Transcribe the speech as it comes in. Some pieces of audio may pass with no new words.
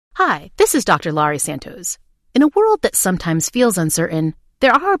Hi, this is Dr. Laurie Santos. In a world that sometimes feels uncertain,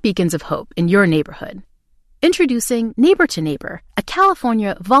 there are beacons of hope in your neighborhood. Introducing Neighbor to Neighbor, a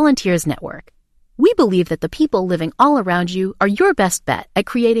California volunteers network. We believe that the people living all around you are your best bet at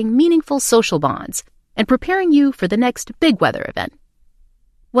creating meaningful social bonds and preparing you for the next big weather event.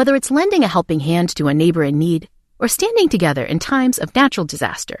 Whether it's lending a helping hand to a neighbor in need or standing together in times of natural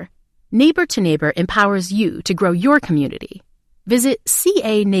disaster, Neighbor to Neighbor empowers you to grow your community. Visit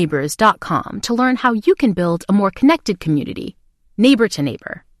caneighbors.com to learn how you can build a more connected community. Neighbor to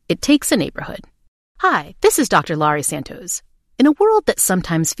Neighbor. It takes a neighborhood. Hi, this is Dr. Laurie Santos. In a world that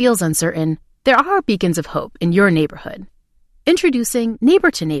sometimes feels uncertain, there are beacons of hope in your neighborhood. Introducing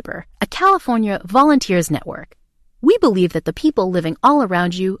Neighbor to Neighbor, a California volunteers network. We believe that the people living all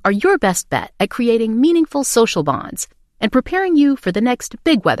around you are your best bet at creating meaningful social bonds and preparing you for the next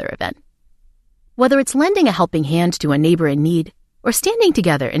big weather event. Whether it's lending a helping hand to a neighbor in need or standing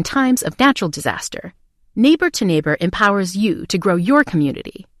together in times of natural disaster, Neighbor to Neighbor empowers you to grow your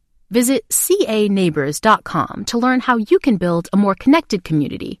community. Visit caneighbors.com to learn how you can build a more connected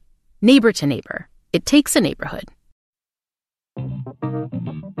community. Neighbor to Neighbor. It takes a neighborhood.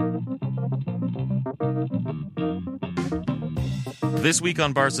 This week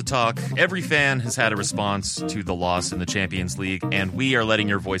on Barça Talk, every fan has had a response to the loss in the Champions League, and we are letting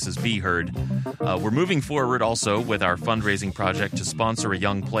your voices be heard. We're moving forward also with our fundraising project to sponsor a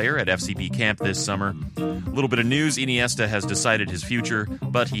young player at FCB camp this summer. A little bit of news, Iniesta has decided his future,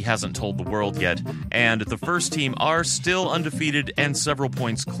 but he hasn't told the world yet. And the first team are still undefeated and several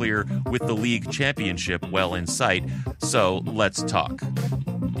points clear with the league championship well in sight. So let's talk.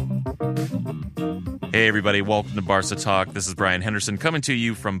 Hey everybody, welcome to Barça Talk. This is Brian Henderson coming to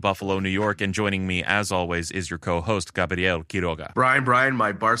you from Buffalo, New York, and joining me as always is your co-host Gabriel Quiroga. Brian,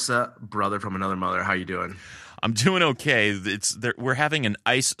 my Barça brother from another mother. How you doing? I'm doing okay. We're having an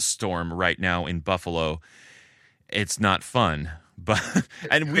ice storm right now in Buffalo. It's not fun, but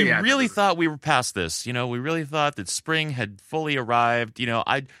and we really thought we were past this. You know, we really thought that spring had fully arrived. You know,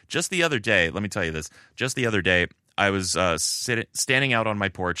 just the other day, let me tell you this. Just the other day, I was standing out on my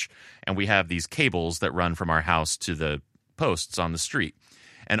porch, and we have these cables that run from our house to the posts on the street.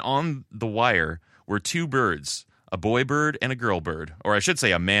 And on the wire were two birds, a boy bird and a girl bird, or I should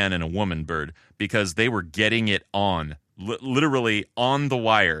say a man and a woman bird, because they were getting it on, literally on the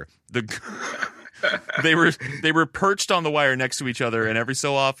wire. They were perched on the wire next to each other, and every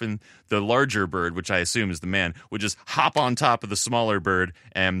so often the larger bird, which I assume is the man, would just hop on top of the smaller bird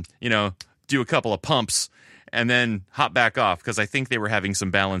and, you know, do a couple of pumps and then hop back off, because I think they were having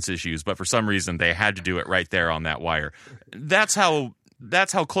some balance issues, but for some reason they had to do it right there on that wire. That's how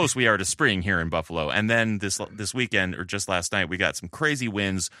close we are to spring here in Buffalo. And then this weekend, or just last night, we got some crazy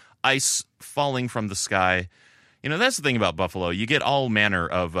winds, ice falling from the sky. You know, that's the thing about Buffalo. You get all manner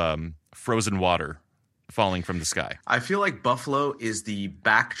of frozen water falling from the sky. I feel like Buffalo is the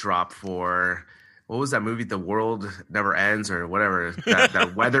backdrop for... What was that movie, The World Never Ends, or whatever,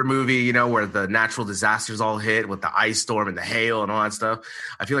 that weather movie, you know, where the natural disasters all hit with the ice storm and the hail and all that stuff.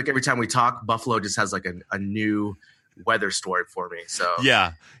 I feel like every time we talk, Buffalo just has like a new weather story for me. So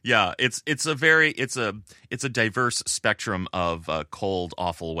yeah, it's a diverse spectrum of cold,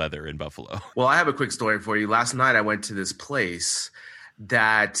 awful weather in Buffalo. Well, I have a quick story for you. Last night I went to this place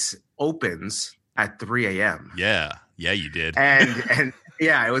that opens at 3 a.m. Yeah, you did. And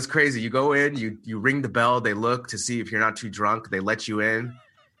yeah, it was crazy. You go in, you ring the bell, they look to see if you're not too drunk, they let you in.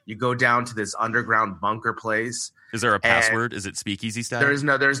 You go down to this underground bunker place. Is there a password? Is it speakeasy style?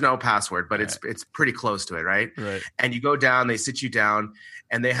 There's no password, but it's pretty close to it, right? Right. And you go down, they sit you down,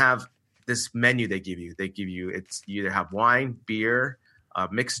 and they have this menu they give you. You either have wine, beer,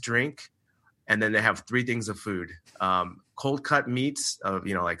 mixed drink, and then they have three things of food. Cold cut meats,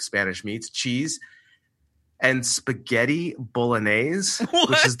 like Spanish meats, cheese, and spaghetti bolognese,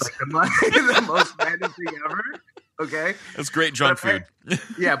 which is like the most random thing ever. Okay, that's great junk food.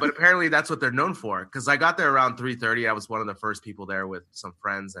 Yeah, but apparently that's what they're known for. Because I got there around 3:30. I was one of the first people there with some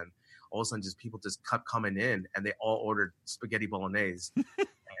friends, and all of a sudden, people just kept coming in, and they all ordered spaghetti bolognese. And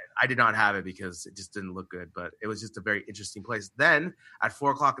I did not have it because it just didn't look good. But it was just a very interesting place. Then at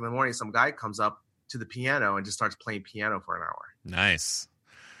 4:00 in the morning, some guy comes up to the piano and just starts playing piano for an hour. Nice.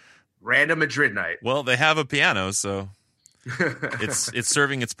 Random Madrid night. Well, they have a piano, so it's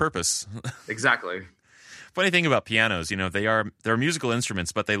serving its purpose. Exactly. Funny thing about pianos, you know, they're musical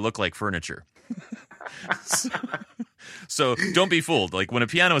instruments, but they look like furniture. So don't be fooled. Like when a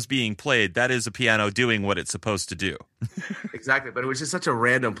piano is being played, that is a piano doing what it's supposed to do. Exactly. But it was just such a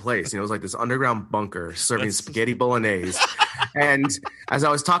random place. You know, it was like this underground bunker serving spaghetti bolognese. And as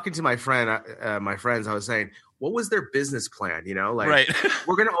I was talking to my friends, I was saying, what was their business plan? Like right.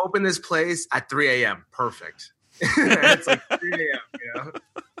 We're going to open this place at 3 a.m. Perfect. It's like 3 a.m.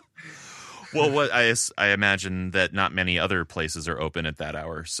 Well, what I imagine that not many other places are open at that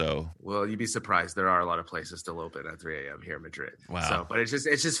hour. So, well, you'd be surprised. There are a lot of places still open at 3 a.m. here in Madrid. Wow. So, but it's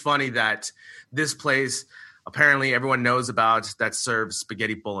just funny that this place apparently everyone knows about that serves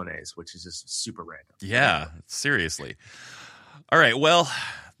spaghetti bolognese, which is just super random. Yeah, seriously. All right. Well,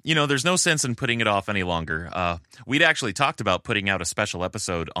 there's no sense in putting it off any longer. We'd actually talked about putting out a special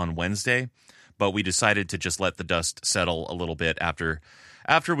episode on Wednesday, but we decided to just let the dust settle a little bit after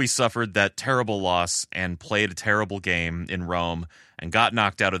we suffered that terrible loss and played a terrible game in Rome and got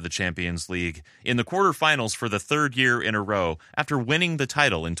knocked out of the Champions League in the quarterfinals for the third year in a row after winning the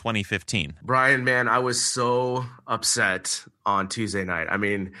title in 2015. Brian, man, I was so upset on Tuesday night. I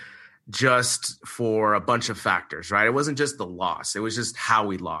mean, just for a bunch of factors, right? It wasn't just the loss. It was just how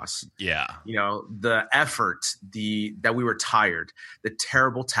we lost. Yeah. The effort, that we were tired, the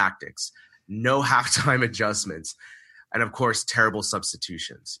terrible tactics, no halftime adjustments, and of course, terrible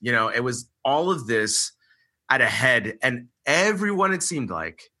substitutions. It was all of this at a head, and everyone, it seemed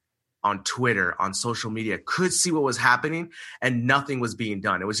like, on Twitter, on social media, could see what was happening, and nothing was being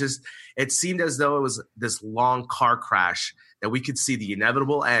done. It seemed as though it was this long car crash that we could see the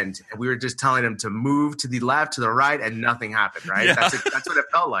inevitable end, and we were just telling them to move to the left, to the right, and nothing happened, right? Yeah. That's what it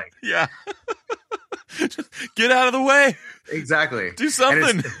felt like. Yeah. Get out of the way. Exactly. Do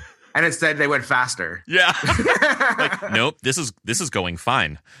something. And instead, they went faster. Yeah. Like, nope, this is going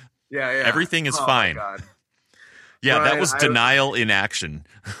fine. Yeah. Everything is fine. My God. Yeah, Brian, that was denial in action.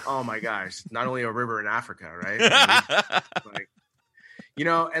 Oh my gosh. Not only a river in Africa, right?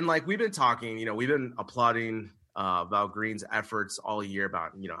 And we've been talking, we've been applauding Val Green's efforts all year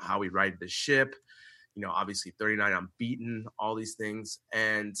about, how we ride the ship, obviously 39 unbeaten, all these things.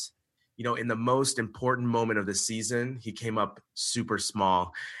 And, in the most important moment of the season, he came up super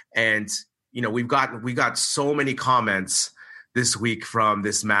small. And, we got so many comments this week from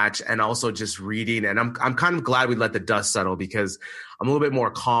this match, and also just reading. And I'm kind of glad we let the dust settle, because I'm a little bit more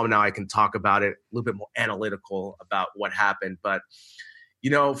calm now. I can talk about it, a little bit more analytical about what happened. But,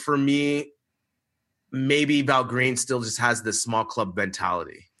 for me, maybe Val Green still just has this small club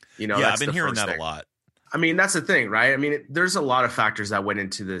mentality. Yeah, I've been hearing that a lot. I mean, that's the thing, right? I mean, there's a lot of factors that went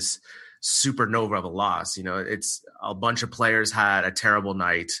into this supernova of a loss. It's a bunch of players had a terrible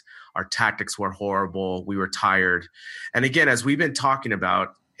night. Our tactics were horrible. We were tired. And again, as we've been talking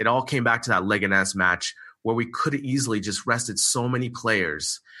about, it all came back to that Leganés match where we could have easily just rested so many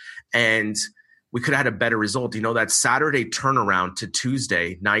players and we could have had a better result. That Saturday turnaround to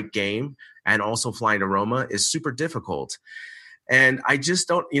Tuesday night game and also flying to Roma is super difficult. And I just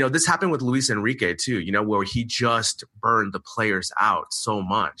don't, this happened with Luis Enrique too, where he just burned the players out so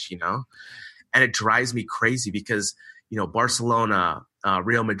much, and it drives me crazy because, Barcelona,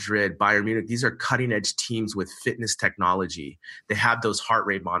 Real Madrid, Bayern Munich, these are cutting edge teams with fitness technology. They have those heart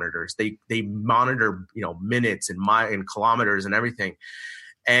rate monitors. They monitor, minutes and kilometers and everything.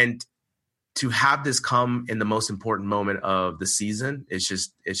 And to have this come in the most important moment of the season, it's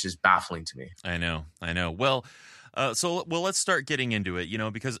just baffling to me. I know. Well, let's start getting into it,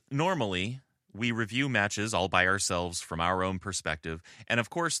 because normally we review matches all by ourselves from our own perspective. And of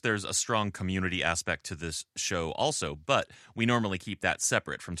course, there's a strong community aspect to this show also, but we normally keep that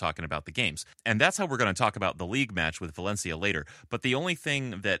separate from talking about the games. And that's how we're going to talk about the league match with Valencia later. But the only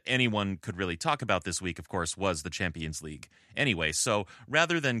thing that anyone could really talk about this week, of course, was the Champions League. Anyway, so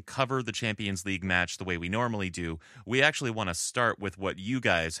rather than cover the Champions League match the way we normally do, we actually want to start with what you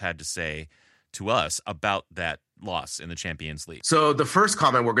guys had to say to us about that loss in the Champions League. So the first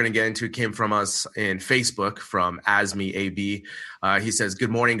comment we're going to get into came from us in Facebook from Asmi AB. He says,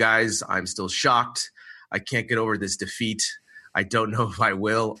 "Good morning, guys. I'm still shocked. I can't get over this defeat. I don't know if I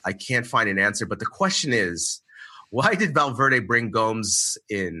will. I can't find an answer. But the question is, why did Valverde bring Gomes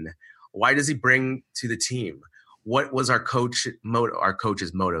in? Why does he bring to the team? What was our coach's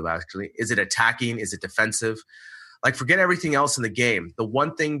motive, actually? Is it attacking? Is it defensive? Like, forget everything else in the game. The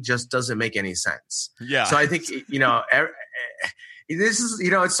one thing just doesn't make any sense." Yeah. So I think, this is,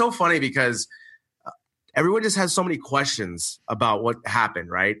 it's so funny because everyone just has so many questions about what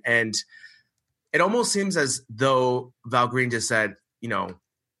happened, right? And it almost seems as though Val Green just said,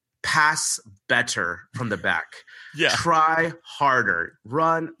 pass better from the back. Yeah. Try harder,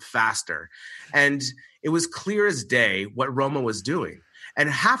 run faster. And it was clear as day what Roma was doing. And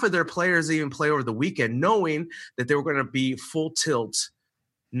half of their players even play over the weekend knowing that they were going to be full tilt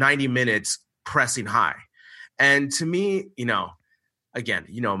 90 minutes pressing high. And to me, again,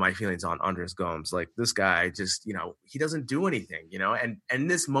 my feelings on Andres Gomes. Like, this guy just, he doesn't do anything, and in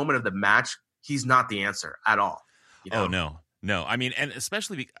this moment of the match, he's not the answer at all. Oh, no. I mean, and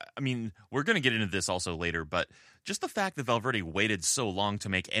especially, we're going to get into this also later, but just the fact that Valverde waited so long to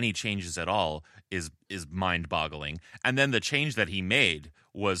make any changes at all is mind-boggling. And then the change that he made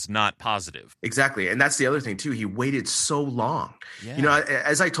was not positive. Exactly. And that's the other thing, too. He waited so long. Yeah.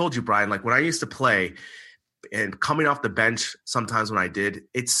 As I told you, Brian, like when I used to play and coming off the bench, sometimes when I did,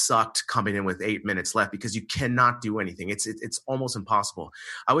 it sucked coming in with 8 minutes left because you cannot do anything. It's almost impossible.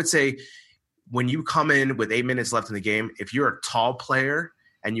 I would say when you come in with 8 minutes left in the game, if you're a tall player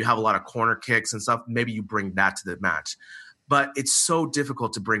and you have a lot of corner kicks and stuff, maybe you bring that to the match. But it's so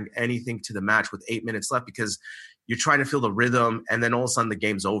difficult to bring anything to the match with 8 minutes left because you're trying to feel the rhythm, and then all of a sudden the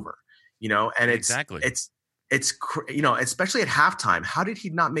game's over. And exactly. It's especially at halftime. How did he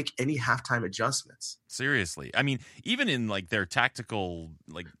not make any halftime adjustments? Seriously. I mean, even in like their tactical,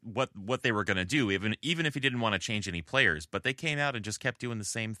 like what they were going to do, even if he didn't want to change any players, but they came out and just kept doing the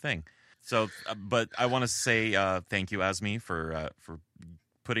same thing. So, but I want to say thank you, Azmi, for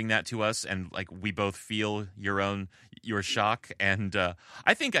putting that to us, and like we both feel your shock, and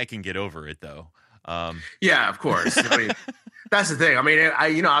I think I can get over it though. Yeah, of course. I mean, that's the thing. I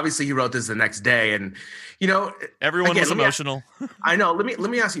mean, obviously he wrote this the next day, and everyone was emotional. I know.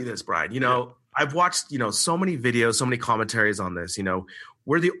 Let me ask you this, Brian. I've watched so many videos, so many commentaries on this.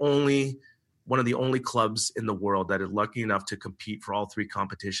 We're one of the only clubs in the world that is lucky enough to compete for all three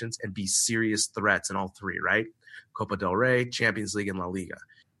competitions and be serious threats in all three, right? Copa del Rey, Champions League, and La Liga.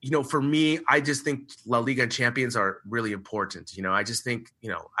 For me, I just think La Liga and Champions are really important. I just think,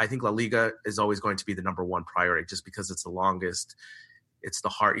 I think La Liga is always going to be the number one priority just because it's the longest. It's the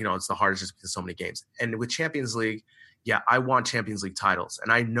it's the hardest just because so many games. And with Champions League, yeah, I want Champions League titles.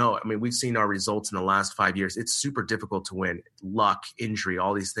 And I know, we've seen our results in the last 5 years. It's super difficult to win. Luck, injury,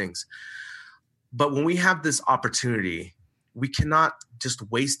 all these things. But when we have this opportunity, we cannot just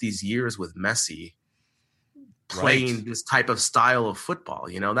waste these years with Messi playing this type of style of football.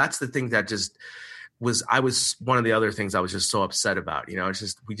 That's the thing that just was one of the other things I was just so upset about. It's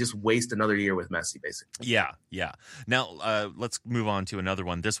just we just waste another year with Messi, basically. Yeah. Now let's move on to another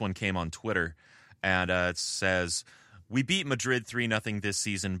one. This one came on Twitter, and it says, "We beat Madrid 3-0 this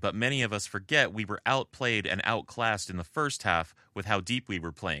season, but many of us forget we were outplayed and outclassed in the first half with how deep we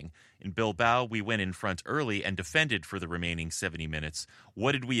were playing. In Bilbao, we went in front early and defended for the remaining 70 minutes.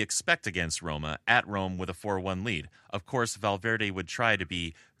 What did we expect against Roma, at Rome with a 4-1 lead? Of course, Valverde would try to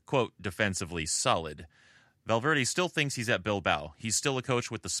be, quote, defensively solid. Valverde still thinks he's at Bilbao. He's still a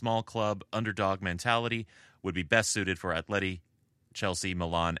coach with the small club, underdog mentality, would be best suited for Atleti, Chelsea,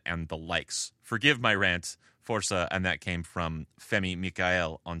 Milan, and the likes. Forgive my rant, Forza," and that came from Femi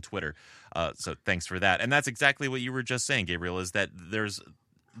Mikael on Twitter. So thanks for that. And that's exactly what you were just saying, Gabriel, is that there's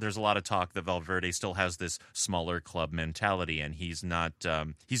a lot of talk that Valverde still has this smaller club mentality, and he's not.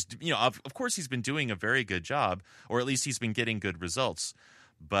 Of course, he's been doing a very good job, or at least he's been getting good results.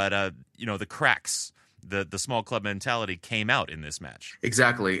 But the cracks, the small club mentality came out in this match.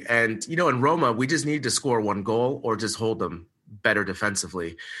 Exactly, and in Roma, we just needed to score one goal or just hold them better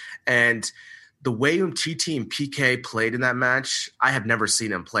defensively, and the way Umtiti and PK played in that match, I have never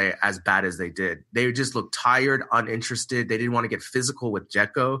seen them play as bad as they did. They just looked tired, uninterested. They didn't want to get physical with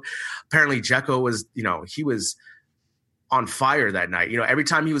Dzeko. Apparently, Dzeko was, he was on fire that night. Every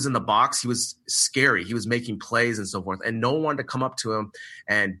time he was in the box, he was scary. He was making plays and so forth. And no one wanted to come up to him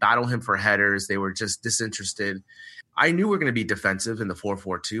and battle him for headers. They were just disinterested. I knew we were going to be defensive in the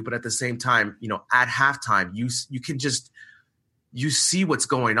 4-4-2, but at the same time, at halftime, you can just – you see what's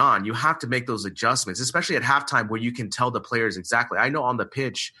going on. You have to make those adjustments, especially at halftime where you can tell the players exactly. I know on the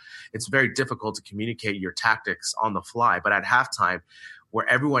pitch, it's very difficult to communicate your tactics on the fly, but at halftime where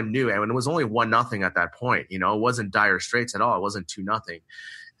everyone knew, and it was only 1-0 at that point, it wasn't dire straits at all. It wasn't 2-0,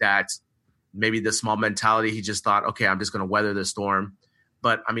 that maybe the small mentality, he just thought, okay, I'm just going to weather the storm.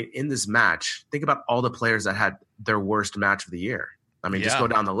 But in this match, think about all the players that had their worst match of the year. Just go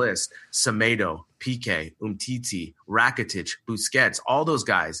down the list. Semedo, Piqué, Umtiti, Rakitic, Busquets, all those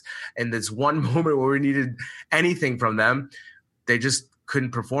guys. And this one moment where we needed anything from them, they just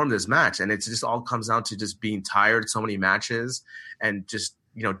couldn't perform this match. And it just all comes down to just being tired so many matches and just,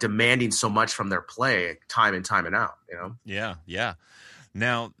 demanding so much from their play time and time and out, Yeah.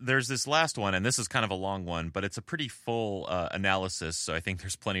 Now, there's this last one, and this is kind of a long one, but it's a pretty full analysis, so I think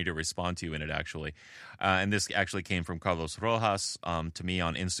there's plenty to respond to in it, actually. And this actually came from Carlos Rojas to me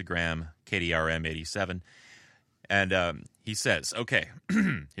on Instagram, KDRM87. And he says, okay,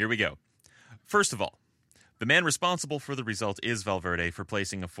 here we go. First of all, the man responsible for the result is Valverde for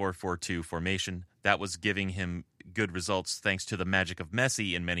placing a 4-4-2 formation. That was giving him good results thanks to the magic of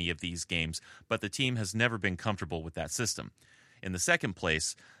Messi in many of these games, but the team has never been comfortable with that system. In the second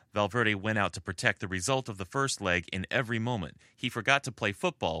place, Valverde went out to protect the result of the first leg in every moment. He forgot to play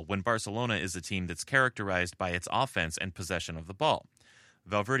football when Barcelona is a team that's characterized by its offense and possession of the ball.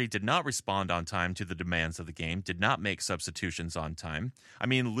 Valverde did not respond on time to the demands of the game, did not make substitutions on time. I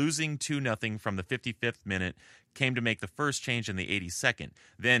mean, losing 2-0 from the 55th minute came to make the first change in the 82nd.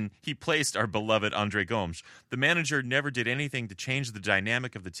 Then he placed our beloved Andre Gomes. The manager never did anything to change the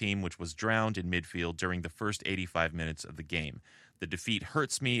dynamic of the team, which was drowned in midfield during the first 85 minutes of the game. The defeat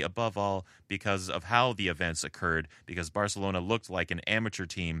hurts me above all because of how the events occurred, because Barcelona looked like an amateur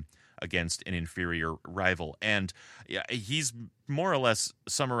team against an inferior rival. And he's more or less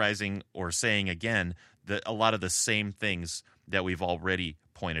summarizing or saying again that a lot of the same things that we've already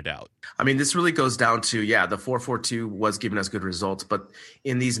pointed out. I mean, this really goes down to, the 4-4-2 was giving us good results, but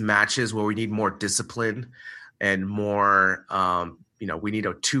in these matches where we need more discipline and more, we need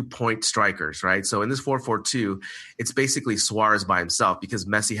a 2-point strikers, right? So in this 4-4-2, it's basically Suarez by himself because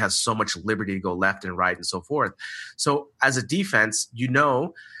Messi has so much liberty to go left and right and so forth. So as a defense,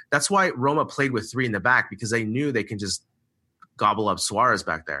 that's why Roma played with 3 in the back, because they knew they can just gobble up Suarez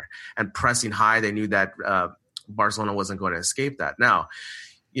back there. And pressing high, they knew that Barcelona wasn't going to escape that. Now,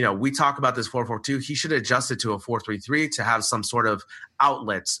 we talk about this 4-4-2. He should adjust it to a 4-3-3 to have some sort of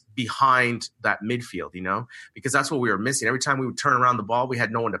outlets behind that midfield, because that's what we were missing. Every time we would turn around the ball, we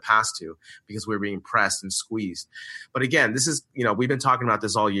had no one to pass to because we were being pressed and squeezed. But again, this is, we've been talking about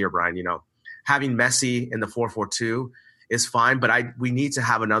this all year, Brian. Having Messi in the 4-4-2 is fine, but we need to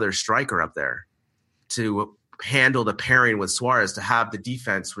have another striker up there to handle the pairing with Suarez, to have the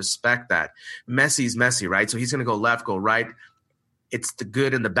defense respect that. Messi's Messi, right? So he's going to go left, go right. It's the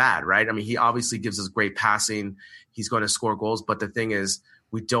good and the bad, right? I mean, he obviously gives us great passing. He's going to score goals. But the thing is,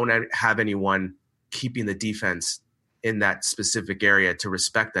 we don't have anyone keeping the defense in that specific area to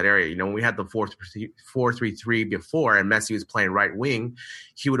respect that area. When we had the 4-3-3 before and Messi was playing right wing,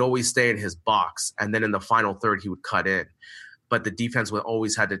 he would always stay in his box. And then in the final third, he would cut in. But the defense would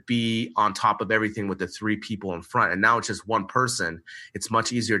always had to be on top of everything with the 3 people in front. And now it's just one person. It's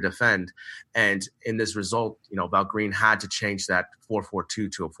much easier to defend. And in this result, Valgreen had to change that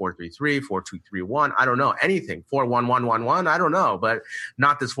 4-4-2 to a 4-3-3, 4-2-3-1. I don't know. Anything. 4-1-1-1-1. I don't know. But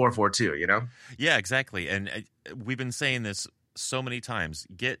not this 4-4-2, Yeah, exactly. And we've been saying this so many times.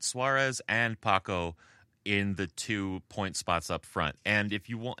 Get Suarez and Paco in the 2-point spots up front. And if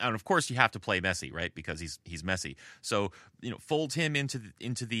you want, and of course you have to play Messi, right? Because he's Messi. So, fold him into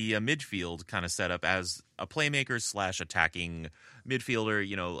the midfield kind of setup as a playmaker / attacking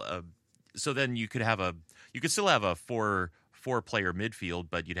midfielder, so then you could still have a four player midfield,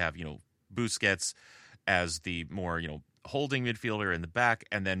 but you'd have, Busquets as the more, holding midfielder in the back,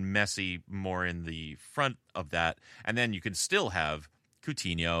 and then Messi more in the front of that. And then you could still have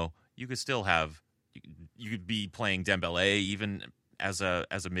Coutinho. You could be playing Dembele even as a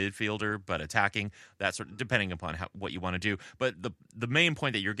midfielder, but attacking, that sort of, depending upon what you want to do. But the main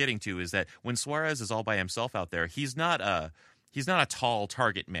point that you're getting to is that when Suarez is all by himself out there, he's not a tall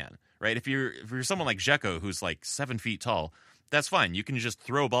target man, right? If you're someone like Dzeko, who's like 7 feet tall, that's fine. You can just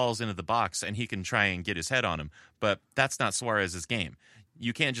throw balls into the box and he can try and get his head on him. But that's not Suarez's game.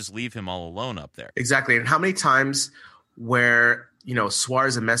 You can't just leave him all alone up there. Exactly. And how many times where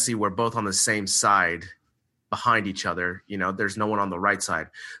Suarez and Messi were both on the same side behind each other, there's no one on the right side.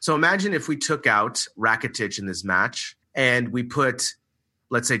 So imagine if we took out Rakitic in this match and we put,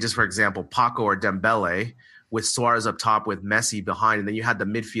 let's say just for example, Paco or Dembele with Suarez up top with Messi behind, and then you had the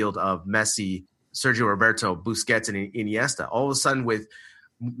midfield of Messi, Sergio Roberto, Busquets, and Iniesta. All of a sudden with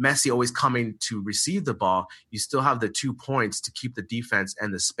Messi always coming to receive the ball, you still have the 2 points to keep the defense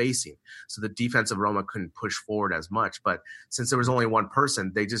and the spacing. So the defense of Roma couldn't push forward as much. But since there was only one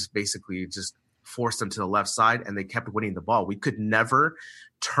person, they just basically just forced them to the left side and they kept winning the ball. We could never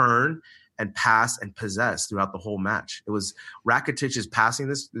turn and pass and possess throughout the whole match. It was Rakitic's passing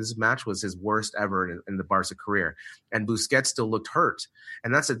this match was his worst ever in the Barca career. And Busquets still looked hurt.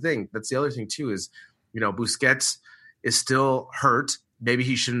 And that's the thing. That's the other thing too is, Busquets is still hurt. Maybe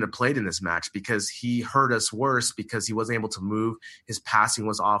he shouldn't have played in this match because he hurt us worse because he wasn't able to move. His passing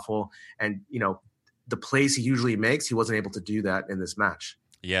was awful. And, the plays he usually makes, he wasn't able to do that in this match.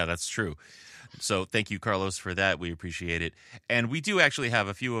 Yeah, that's true. So thank you, Carlos, for that. We appreciate it. And we do actually have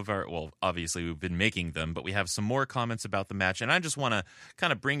a few of obviously we've been making them, but we have some more comments about the match. And I just want to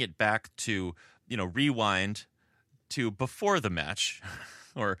kind of bring it back to, rewind to before the match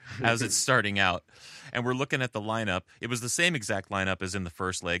or as it's starting out. And we're looking at the lineup. It was the same exact lineup as in the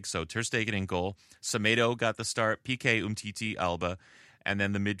first leg. So Ter Stegen in goal. Semedo got the start. Piqué, Umtiti, Alba. And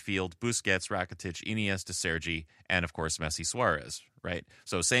then the midfield, Busquets, Rakitic, Iniesta, Sergi, and of course Messi, Suarez, right?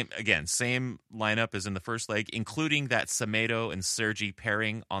 So same lineup as in the first leg, including that Semedo and Sergi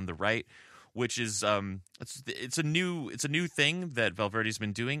pairing on the right, which is it's a new thing that Valverde's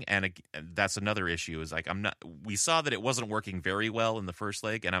been doing, and that's another issue. Is like we saw that it wasn't working very well in the first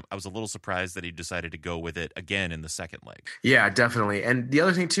leg, and I was a little surprised that he decided to go with it again in the second leg. Yeah, definitely. And the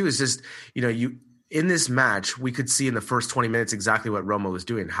other thing too is just in this match, we could see in the first 20 minutes exactly what Roma was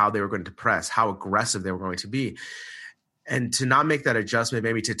doing, how they were going to press, how aggressive they were going to be. And to not make that adjustment,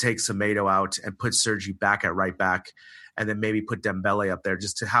 maybe to take Semedo out and put Sergi back at right back, and then maybe put Dembele up there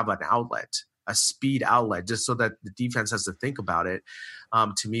just to have an outlet, a speed outlet, just so that the defense has to think about it,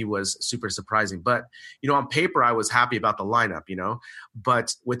 to me was super surprising. But, on paper, I was happy about the lineup,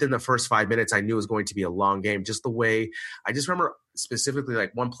 but within the first 5 minutes, I knew it was going to be a long game. Just the way I just remember specifically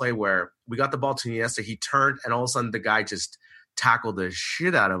like one play where we got the ball to Iniesta, he turned, and all of a sudden the guy just tackled the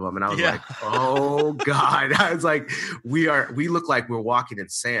shit out of him. And I was like, oh God. I was like, we look like we're walking in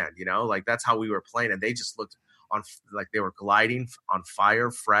sand, like that's how we were playing. And they just looked like they were gliding on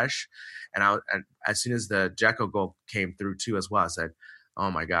fire, fresh. And as soon as the Dzeko goal came through too as well, I said,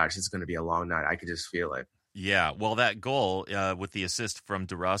 oh my gosh, it's going to be a long night. I could just feel it. Yeah, well, that goal with the assist from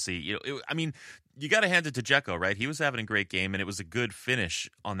De Rossi, you got to hand it to Dzeko, right? He was having a great game, and it was a good finish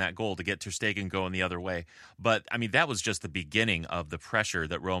on that goal to get Ter Stegen going the other way. But, that was just the beginning of the pressure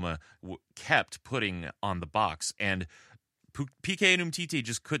that Roma kept putting on the box. And PK and Umtiti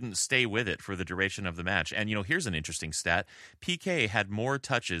just couldn't stay with it for the duration of the match. And, here's an interesting stat. PK had more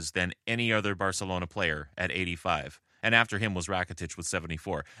touches than any other Barcelona player at 85. And after him was Rakitic with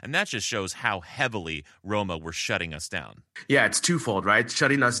 74. And that just shows how heavily Roma were shutting us down. Yeah, it's twofold, right?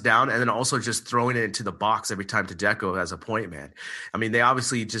 Shutting us down and then also just throwing it into the box every time to Dzeko as a point man. They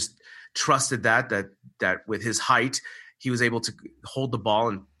obviously just trusted that with his height, he was able to hold the ball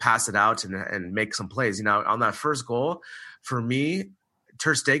and pass it out and make some plays. On that first goal, for me,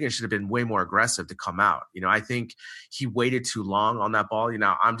 Ter Stegen should have been way more aggressive to come out. I think he waited too long on that ball.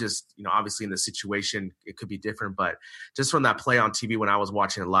 I'm just, obviously in the situation, it could be different, but just from that play on TV when I was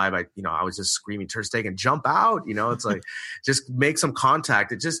watching it live, I was just screaming, Ter Stegen, jump out. It's like, just make some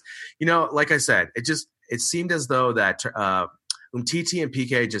contact. It just, like I said, it seemed as though that Umtiti and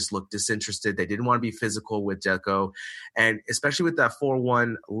PK just looked disinterested. They didn't want to be physical with Dzeko. And especially with that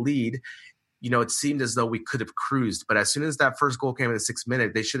 4-1 lead, it seemed as though we could have cruised. But as soon as that first goal came in the 6th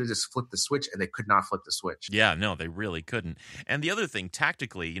minute, they should have just flipped the switch, and they could not flip the switch. Yeah, no, they really couldn't. And the other thing,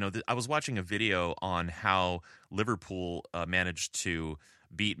 tactically, I was watching a video on how Liverpool managed to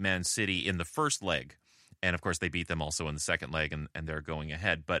beat Man City in the first leg. And, of course, they beat them also in the second leg, and they're going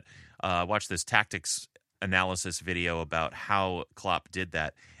ahead. But watch this tactics analysis video about how Klopp did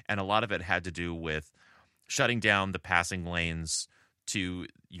that. And a lot of it had to do with shutting down the passing lanes to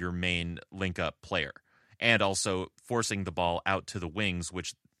your main link-up player, and also forcing the ball out to the wings,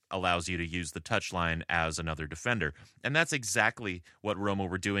 which allows you to use the touchline as another defender. And that's exactly what Roma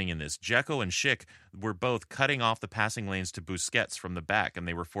were doing in this. Dzeko and Schick were both cutting off the passing lanes to Busquets from the back, and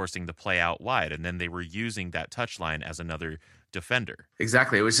they were forcing the play out wide, and then they were using that touchline as another defender.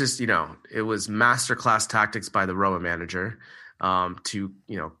 Exactly. It was just, it was masterclass tactics by the Roma manager. To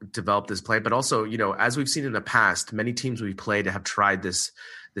develop this play, but also as we've seen in the past, many teams we've played have tried this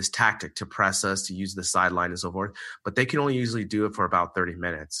tactic to press us, to use the sideline and so forth, but they can only usually do it for about 30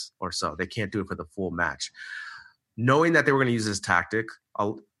 minutes or so. They can't do it for the full match. Knowing that they were going to use this tactic,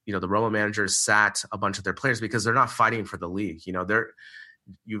 the Roma managers sat a bunch of their players because they're not fighting for the league.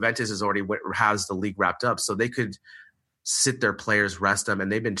 Juventus has the league wrapped up, so they could sit their players, rest them,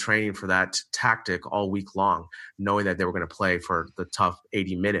 and they've been training for that tactic all week long, knowing that they were going to play for the tough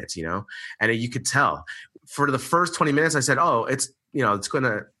 80 minutes, and you could tell for the first 20 minutes, I said, oh, it's going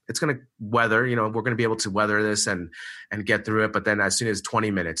to weather, we're going to be able to weather this and get through it. But then as soon as 20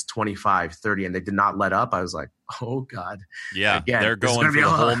 minutes, 25, 30, and they did not let up, I was like, oh God. Yeah. Again, they're going for the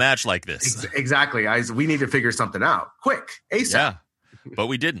whole match like this. Exactly. We need to figure something out quick, ASAP. Yeah. But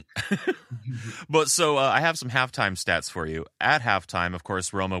we didn't. But so I have some halftime stats for you. At halftime, of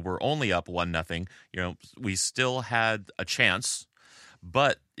course, Roma were only up 1-0. We still had a chance.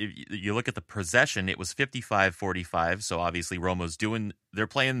 But if you look at the possession, it was 55-45. So obviously they're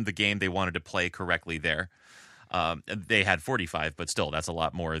playing the game they wanted to play correctly there. They had 45, but still, that's a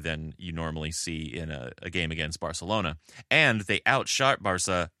lot more than you normally see in a game against Barcelona. And they outshot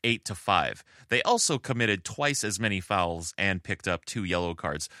Barca 8-5. They also committed twice as many fouls and picked up 2 yellow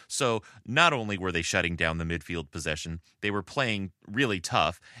cards. So not only were they shutting down the midfield possession, they were playing really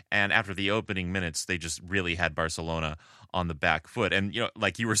tough. And after the opening minutes, they just really had Barcelona on the back foot. And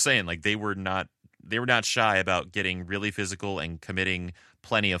like you were saying, they were not not shy about getting really physical and committing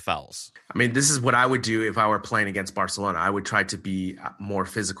plenty of fouls. I mean, this is what I would do if I were playing against Barcelona. I would try to be more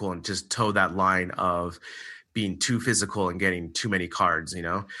physical and just toe that line of being too physical and getting too many cards,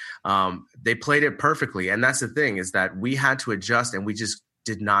 They played it perfectly. And that's the thing, is that we had to adjust, and we just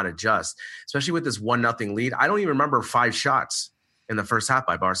did not adjust, especially with this 1-0 lead. I don't even remember 5 shots in the first half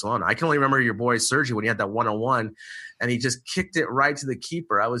by Barcelona. I can only remember your boy Sergi when he had that 1-on-1 and he just kicked it right to the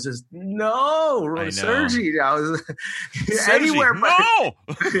keeper. I was just, no, Sergi. I was Sergi, anywhere but no!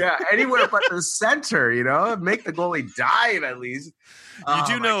 yeah, anywhere but the center, make the goalie dive at least. You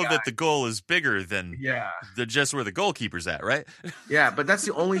do know that the goal is bigger than just where the goalkeeper's at, right? Yeah, but that's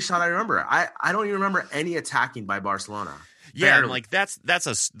the only shot I remember. I don't even remember any attacking by Barcelona. Yeah, and like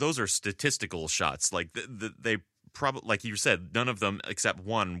those are statistical shots. Like they probably, like you said, none of them except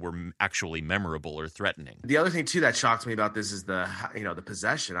one were actually memorable or threatening. The other thing too that shocks me about this is the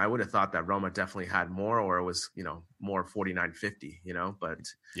possession. I would have thought that Roma definitely had more, or it was more 49-50. But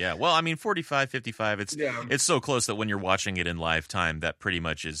yeah, well, I mean 45-55. It's so close that when you're watching it in live time, that pretty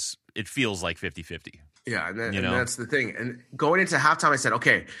much it feels like 50-50. Yeah, and that's the thing. And going into halftime, I said,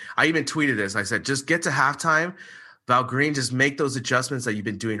 okay, I even tweeted this. I said, just get to halftime, Val Green, just make those adjustments that you've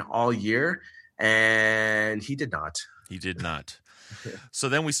been doing all year. And he did not. He did not. So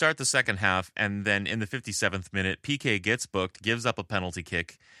then we start the second half, and then in the 57th minute, PK gets booked, gives up a penalty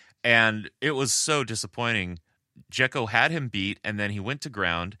kick, and it was so disappointing. Dzeko had him beat, and then he went to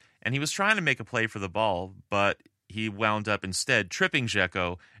ground, and he was trying to make a play for the ball, but he wound up instead tripping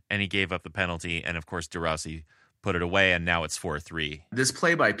Dzeko, and he gave up the penalty, and of course De Rossi put it away, and now it's 4-3. This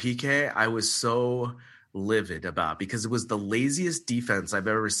play by PK, I was so livid about, because it was the laziest defense I've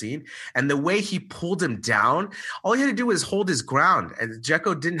ever seen. And the way he pulled him down, all he had to do was hold his ground, and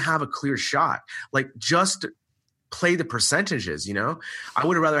Dzeko didn't have a clear shot. Like, just play the percentages, I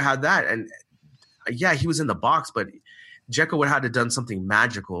would have rather had that. And yeah, he was in the box, but Dzeko would have had to done something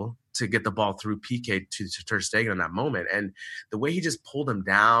magical to get the ball through PK to Ter Stegen in that moment. And the way he just pulled him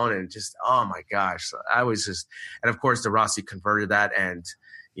down, and just, oh my gosh, and of course De Rossi converted that. And,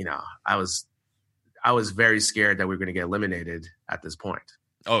 I was very scared that we were going to get eliminated at this point.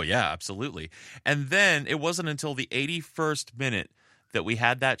 Oh, yeah, absolutely. And then it wasn't until the 81st minute that we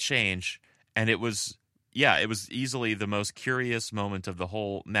had that change, and it was easily the most curious moment of the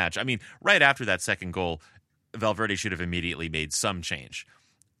whole match. I mean, right after that second goal, Valverde should have immediately made some change.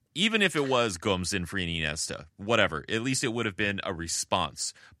 Even if it was Gomes in for Iniesta, whatever, at least it would have been a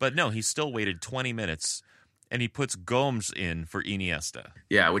response. But no, he still waited 20 minutes, and he puts Gomes in for Iniesta.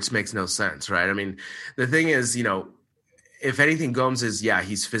 Yeah, which makes no sense, right? I mean, the thing is, if anything, Gomes is,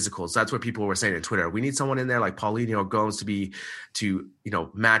 he's physical. So that's what people were saying on Twitter. We need someone in there like Paulinho or Gomes to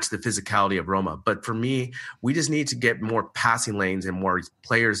match the physicality of Roma. But for me, we just need to get more passing lanes and more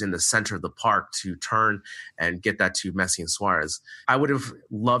players in the center of the park to turn and get that to Messi and Suarez. I would have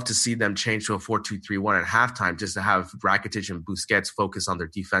loved to see them change to a 4-2-3-1 at halftime, just to have Rakitic and Busquets focus on their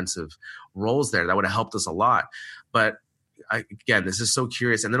defensive roles there. That would have helped us a lot. But again, this is so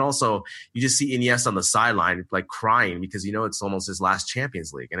curious. And then also you just see Iniesta on the sideline, like crying, because it's almost his last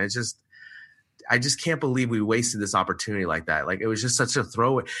Champions League. And I just can't believe we wasted this opportunity like that. Like, it was just such a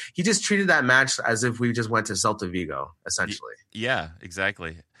throwaway. He just treated that match as if we just went to Celta Vigo, essentially. Yeah,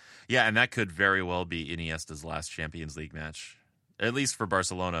 exactly. Yeah, and that could very well be Iniesta's last Champions League match, at least for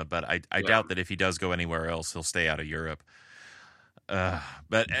Barcelona. But I doubt that if he does go anywhere else, he'll stay out of Europe.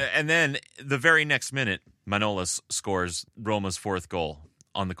 And then the very next minute, Manolas scores Roma's fourth goal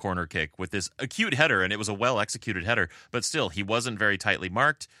on the corner kick with this acute header, and it was a well-executed header, but still, he wasn't very tightly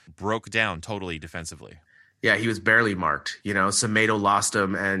marked, broke down totally defensively. Yeah, he was barely marked. Semedo lost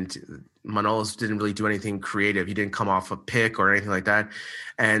him, and Manolas didn't really do anything creative. He didn't come off a pick or anything like that.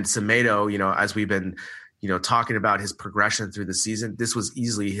 And Semedo, as we've been talking about his progression through the season, this was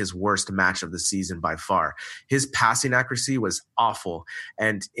easily his worst match of the season by far. His passing accuracy was awful.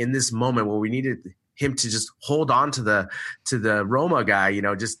 And in this moment where we needed him to just hold on to the Roma guy,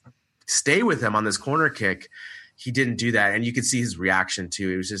 just stay with him on this corner kick, he didn't do that. And you could see his reaction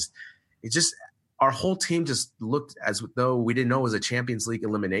too. It just our whole team just looked as though we didn't know it was a Champions League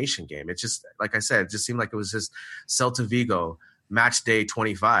elimination game. It just, like I said, it just seemed like it was just Celta Vigo match day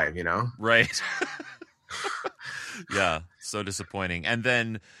 25, Right. Yeah, so disappointing. And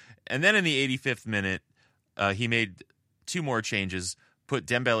then in the 85th minute, he made two more changes, put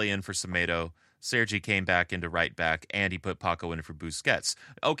Dembele in for Semedo, Sergi came back into right back, and he put Paco in for Busquets.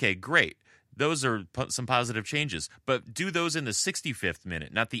 Okay, great. Those are some positive changes, but do those in the 65th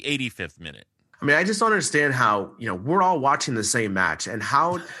minute, not the 85th minute. I mean, I just don't understand how, we're all watching the same match, and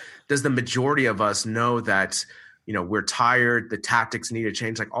how does the majority of us know that we're tired, the tactics need to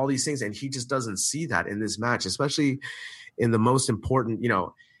change, like all these things. And he just doesn't see that in this match, especially in the most important,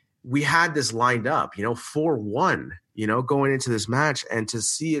 we had this lined up, 4-1, going into this match, and to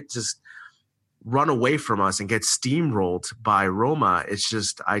see it just run away from us and get steamrolled by Roma,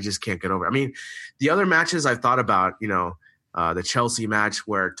 I just can't get over it. I mean, the other matches I've thought about, the Chelsea match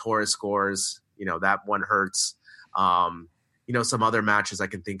where Torres scores, that one hurts. Some other matches I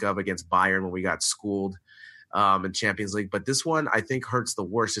can think of against Bayern when we got schooled in Champions League. But this one I think hurts the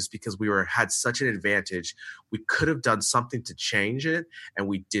worst just because we had such an advantage. We could have done something to change it, and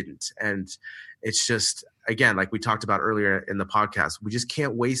we didn't. And it's just, again, like we talked about earlier in the podcast, we just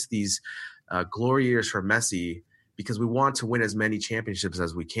can't waste these glory years for Messi because we want to win as many championships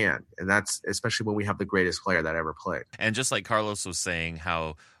as we can. And that's especially when we have the greatest player that ever played. And just like Carlos was saying,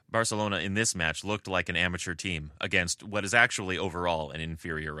 how Barcelona in this match looked like an amateur team against what is actually overall an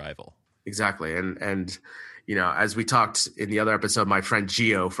inferior rival. Exactly. And as we talked in the other episode, my friend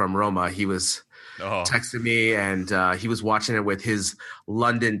Gio from Roma, he was texting me, and he was watching it with his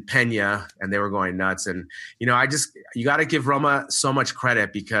London Peña, and they were going nuts. And, you got to give Roma so much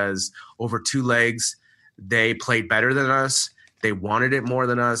credit because over 2 legs, they played better than us. They wanted it more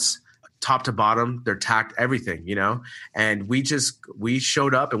than us. Top to bottom, their tact, everything, and we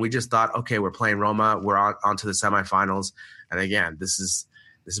showed up and we just thought, okay, we're playing Roma. We're on to the semifinals. And again, this is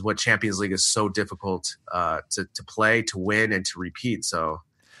what Champions League is so difficult to play, to win, and to repeat. So,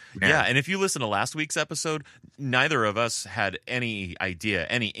 man. Yeah. And if you listen to last week's episode, neither of us had any idea,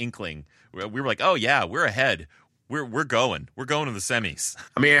 any inkling. We were like, oh yeah, we're ahead. We're going to the semis.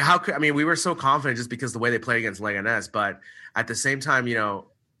 I mean, we were so confident just because the way they played against Leganés, but at the same time,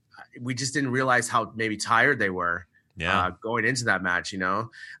 we just didn't realize how maybe tired they were going into that match.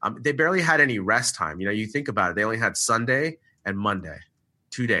 They barely had any rest time. You think about it, they only had Sunday and Monday,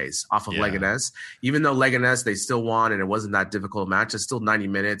 2 days off of Leganés. Even though Leganés, they still won and it wasn't that difficult a match, it's still 90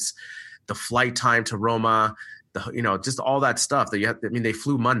 minutes. The flight time to Roma, just all that stuff that they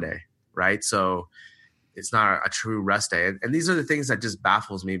flew Monday, right? So it's not a true rest day. And these are the things that just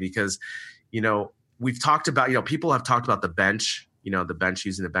baffles me because, we've talked about, people have talked about the bench, the bench,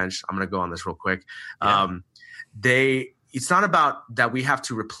 using the bench. I'm going to go on this real quick. Yeah. It's not about that we have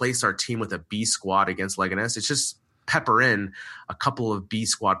to replace our team with a B squad against Leganés. It's just pepper in a couple of B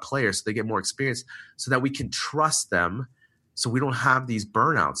squad players so they get more experience so that we can trust them so we don't have these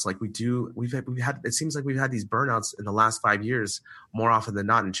burnouts like we do. We've had, it seems like we've had these burnouts in the last 5 years more often than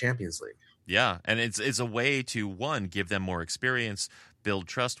not in Champions League. Yeah, and it's a way to, one, give them more experience, build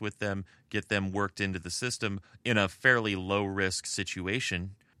trust with them, get them worked into the system in a fairly low-risk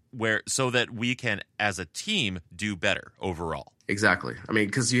situation so that we can, as a team, do better overall. Exactly. I mean,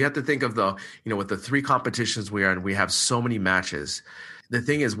 because you have to think of with the 3 competitions we are in, we have so many matches. The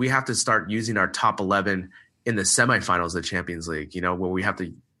thing is, we have to start using our top 11 in the semifinals of the Champions League, where we have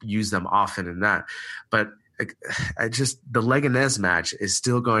to use them often in that. But the Leganés match is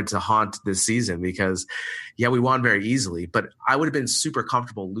still going to haunt this season because, we won very easily, but I would have been super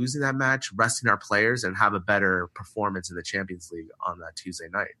comfortable losing that match, resting our players, and have a better performance in the Champions League on that Tuesday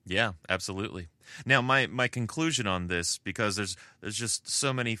night. Yeah, absolutely. Now, my conclusion on this, because there's just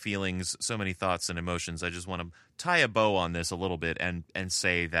so many feelings, so many thoughts and emotions, I just want to tie a bow on this a little bit and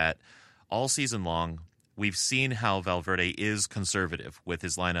say that all season long, we've seen how Valverde is conservative with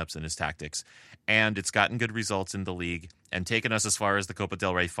his lineups and his tactics, and it's gotten good results in the league and taken us as far as the Copa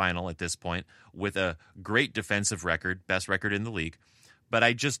del Rey final at this point with a great defensive record, best record in the league. But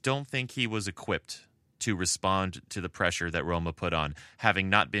I just don't think he was equipped to respond to the pressure that Roma put on, having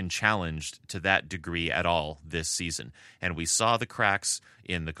not been challenged to that degree at all this season. And we saw the cracks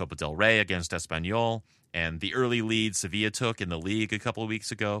in the Copa del Rey against Espanyol, and the early lead Sevilla took in the league a couple of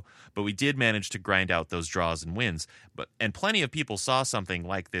weeks ago, but we did manage to grind out those draws and wins. And plenty of people saw something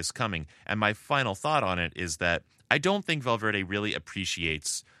like this coming, and my final thought on it is that I don't think Valverde really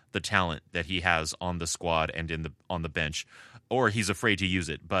appreciates the talent that he has on the squad and on the bench, or he's afraid to use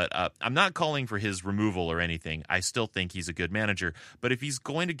it. But I'm not calling for his removal or anything. I still think he's a good manager, but if he's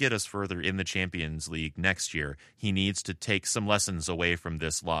going to get us further in the Champions League next year, he needs to take some lessons away from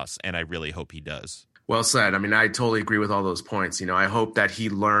this loss, and I really hope he does. Well said. I mean, I totally agree with all those points. I hope that he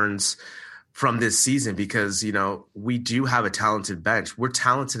learns from this season because, we do have a talented bench. We're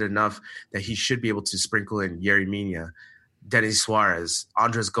talented enough that he should be able to sprinkle in Yerry Mina, Denis Suarez,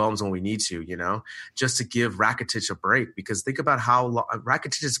 Andres Gomes when we need to, just to give Rakitic a break. Because think about how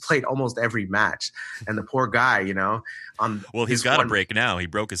Rakitic has played almost every match. And the poor guy, Well, he's got a break now. He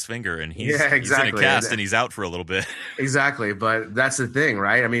broke his finger and he's in a cast and he's out for a little bit. Exactly. But that's the thing,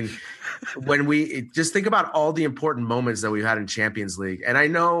 right? I mean, when just think about all the important moments that we've had in Champions League. And I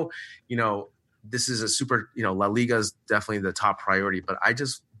know, this is a super, La Liga is definitely the top priority, but I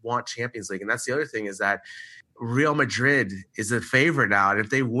just want Champions League. And that's the other thing, is that Real Madrid is a favorite now. And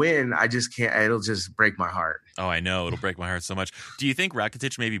if they win, I just can't, it'll just break my heart. Oh, I know. It'll break my heart so much. Do you think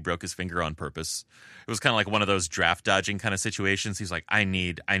Rakitic maybe broke his finger on purpose? It was kind of like one of those draft dodging kind of situations. He's like, I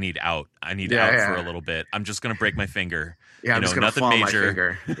need out. I need out for a little bit. I'm just going to break my finger. Yeah, I'm just going to fall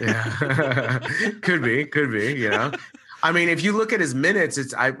major. My finger. Yeah. Could be, I mean, if you look at his minutes,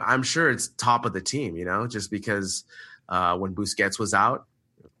 I'm sure it's top of the team, just because when Busquets was out,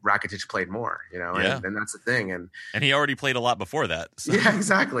 Rakitic played more, and that's the thing. And he already played a lot before that. So. Yeah,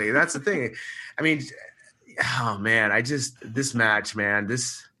 exactly. That's the thing. I mean, oh man, this match, man,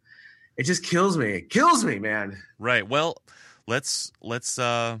 it just kills me. It kills me, man. Right. Well, let's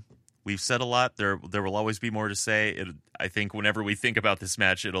we've said a lot. There will always be more to say. I think whenever we think about this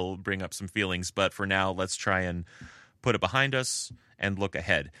match, it'll bring up some feelings. But for now, let's try and put it behind us and look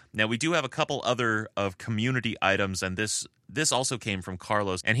ahead. Now, we do have a couple other of community items, and this also came from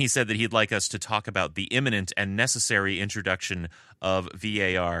Carlos, and he said that he'd like us to talk about the imminent and necessary introduction of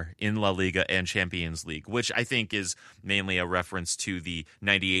VAR in La Liga and Champions League, which I think is mainly a reference to the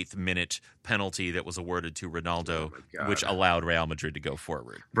 98th minute penalty that was awarded to Ronaldo, which allowed Real Madrid to go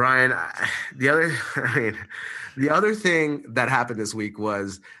forward. Brian, the other thing that happened this week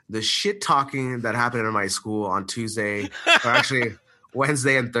was the shit talking that happened in my school on Tuesday, or actually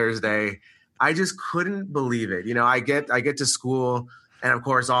Wednesday and Thursday. I just couldn't believe it. I get to school, and of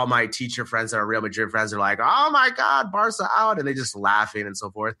course, all my teacher friends that are Real Madrid friends are like, "Oh my God, Barça out," and they just laughing and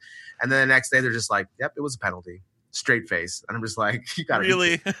so forth. And then the next day, they're just like, "Yep, it was a penalty." Straight face. And I'm just like, you gotta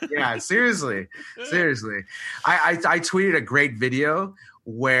really? Yeah, seriously. I tweeted a great video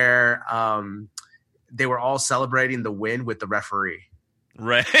where they were all celebrating the win with the referee.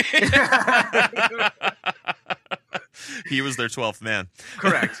 Right. He was their 12th man.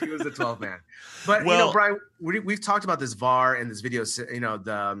 Correct. He was the 12th man. But, Brian, we've talked about this VAR and this video,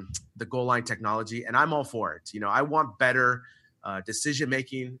 the goal line technology, and I'm all for it. I want better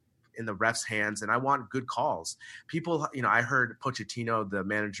decision-making in the refs' hands, and I want good calls. People, I heard Pochettino, the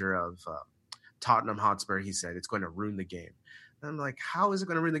manager of Tottenham Hotspur, he said it's going to ruin the game. And I'm like, how is it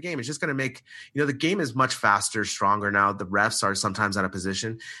going to ruin the game? It's just going to make, the game is much faster, stronger now. The refs are sometimes out of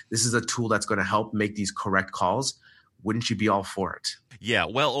position. This is a tool that's going to help make these correct calls. Wouldn't you be all for it? Yeah,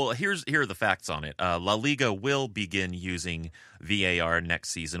 well, here are the facts on it. La Liga will begin using VAR next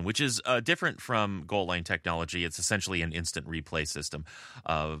season, which is different from goal line technology. It's essentially an instant replay system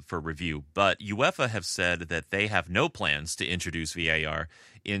for review. But UEFA have said that they have no plans to introduce VAR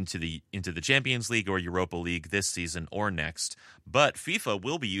into the Champions League or Europa League this season or next. But FIFA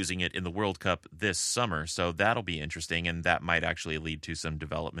will be using it in the World Cup this summer, so that'll be interesting, and that might actually lead to some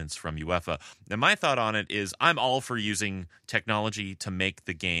developments from UEFA. Now, my thought on it is I'm all for using technology to make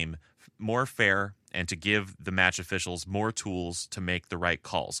the game more fair and to give the match officials more tools to make the right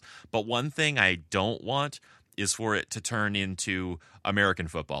calls. But one thing I don't want is for it to turn into American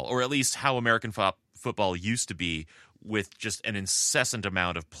football, or at least how American football used to be, with just an incessant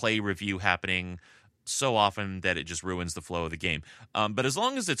amount of play review happening so often that it just ruins the flow of the game. But as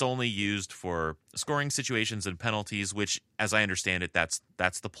long as it's only used for scoring situations and penalties, which, as I understand it, that's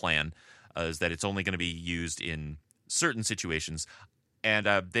the plan, is that it's only going to be used in certain situations. And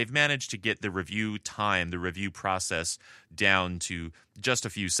they've managed to get the review time, the review process down to just a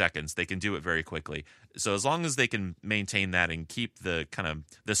few seconds. They can do it very quickly. So as long as they can maintain that and keep the kind of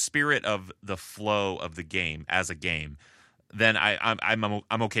the spirit of the flow of the game as a game, then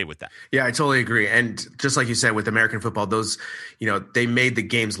I'm okay with that. Yeah, I totally agree. And just like you said, with American football, those, they made the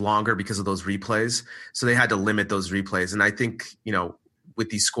games longer because of those replays. So they had to limit those replays. And I think, with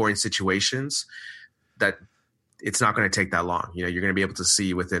these scoring situations, that it's not going to take that long. You're going to be able to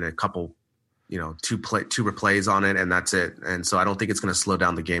see within a couple, two replays on it, and that's it. And so I don't think it's going to slow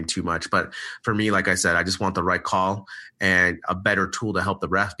down the game too much. But for me, like I said, I just want the right call and a better tool to help the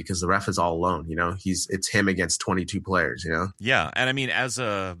ref, because the ref is all alone. It's him against 22 players. Yeah, and I mean, as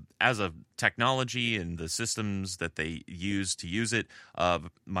a technology and the systems that they use to use it,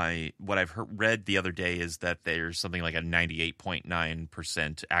 what I've read the other day is that there's something like a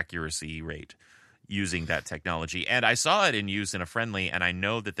 98.9% accuracy rate using that technology. And I saw it in use in a friendly, and I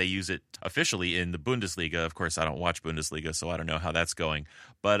know that they use it officially in the Bundesliga. Of course, I don't watch Bundesliga, so I don't know how that's going.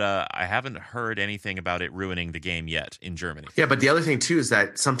 But I haven't heard anything about it ruining the game yet in Germany. Yeah, but the other thing, too, is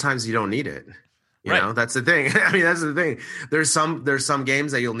that sometimes you don't need it. You right. know, that's the thing. I mean, that's the thing. There's some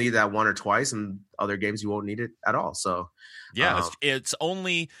games that you'll need that one or twice, and other games you won't need it at all. So, yeah, it's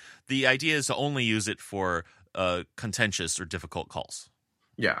only the idea is to only use it for contentious or difficult calls.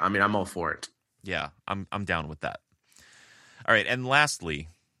 Yeah, I mean, I'm all for it. Yeah, I'm down with that. All right, and lastly,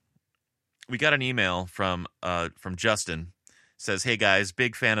 we got an email from Justin. Says, hey guys,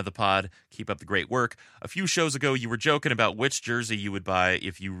 big fan of the pod. Keep up the great work. A few shows ago, you were joking about which jersey you would buy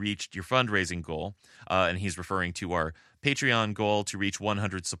if you reached your fundraising goal. And he's referring to our Patreon goal to reach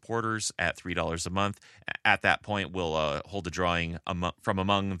 100 supporters at $3 a month. At that point, we'll hold a drawing from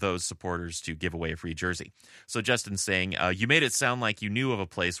among those supporters to give away a free jersey. So Justin's saying, you made it sound like you knew of a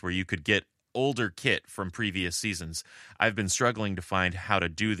place where you could get older kit from previous seasons. I've been struggling to find how to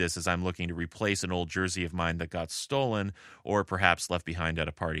do this as I'm looking to replace an old jersey of mine that got stolen or perhaps left behind at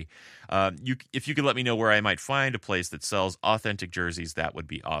a party. If you could let me know where I might find a place that sells authentic jerseys, that would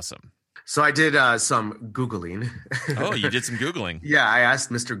be awesome. So I did some Googling. Oh, you did some Googling. Yeah, I asked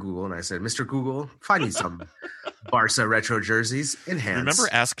Mr. Google and I said, Mr. Google, find me some Barça retro jerseys in hands. Remember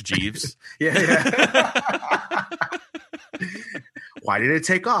Ask Jeeves? Yeah. Why did it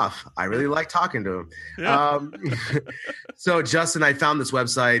take off? I really like talking to him. Yeah. So, Justin, I found this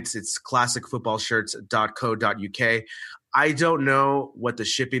website. It's classicfootballshirts.co.uk. I don't know what the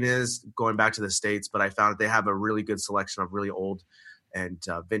shipping is going back to the States, but I found they have a really good selection of really old and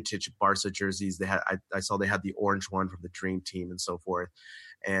vintage Barça jerseys. I saw they had the orange one from the Dream Team and so forth.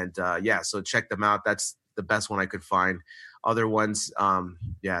 And so check them out. That's the best one I could find. Other ones,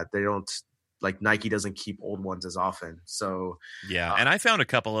 they don't. Like Nike doesn't keep old ones as often. So yeah, and I found a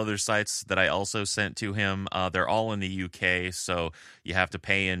couple other sites that I also sent to him. They're all in the UK, so you have to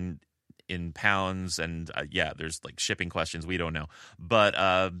pay in pounds, and there's like shipping questions we don't know. But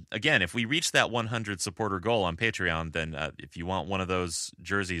again, if we reach that 100 supporter goal on Patreon, then if you want one of those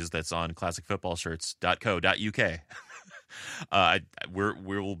jerseys that's on classicfootballshirts.co.uk,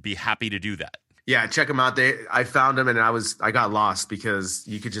 we'll be happy to do that. Yeah, check them out. I found them and I got lost because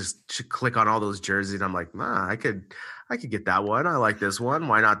you could just click on all those jerseys. And I'm like, I could get that one. I like this one.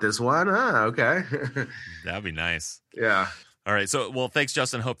 Why not this one? Okay. That'd be nice. Yeah. All right. So, well, thanks,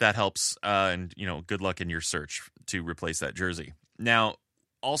 Justin. Hope that helps. And good luck in your search to replace that jersey. Now,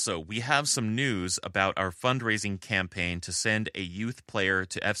 also, we have some news about our fundraising campaign to send a youth player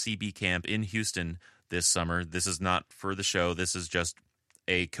to FCB camp in Houston this summer. This is not for the show. This is just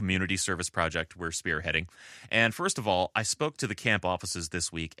a community service project we're spearheading. And first of all, I spoke to the camp offices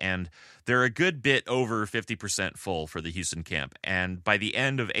this week, and they're a good bit over 50% full for the Houston camp. And by the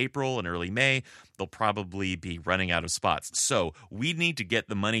end of April and early May, they'll probably be running out of spots. So we need to get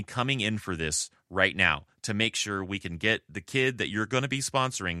the money coming in for this right now to make sure we can get the kid that you're going to be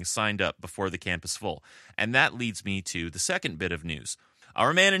sponsoring signed up before the camp is full. And that leads me to the second bit of news.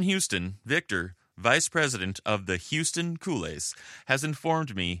 Our man in Houston, Victor, Vice President of the Houston Kool-A's, has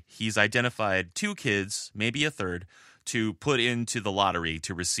informed me he's identified 2 kids, maybe a third, to put into the lottery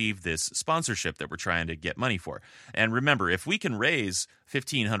to receive this sponsorship that we're trying to get money for. And remember, if we can raise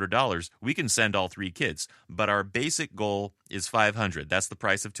 $1,500, we can send all 3 kids. But our basic goal is $500. That's the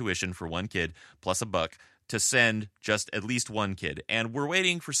price of tuition for 1 kid, plus $1 to send just at least 1 kid. And we're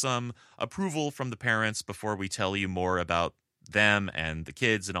waiting for some approval from the parents before we tell you more about them and the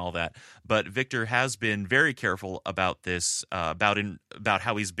kids and all that. But Victor has been very careful about this, about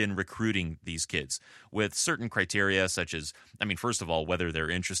how he's been recruiting these kids with certain criteria, such as, first of all, whether they're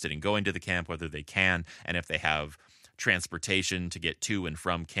interested in going to the camp, whether they can, and if they have transportation to get to and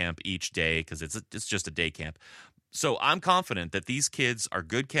from camp each day, because it's just a day camp. So I'm confident that these kids are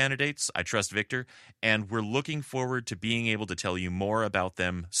good candidates. I trust Victor, and we're looking forward to being able to tell you more about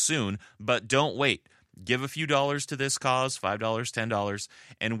them soon. But don't wait. Give a few dollars to this cause, $5, $10,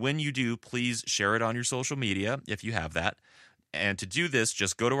 and when you do, please share it on your social media if you have that. And to do this,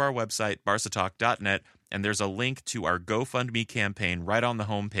 just go to our website, barsatalk.net, and there's a link to our GoFundMe campaign right on the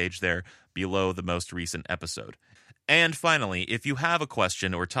homepage there below the most recent episode. And finally, if you have a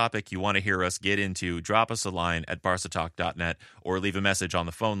question or topic you want to hear us get into, drop us a line at barsatalk.net or leave a message on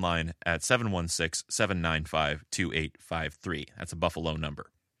the phone line at 716-795-2853. That's a Buffalo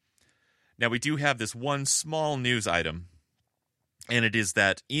number. Now, we do have this one small news item, and it is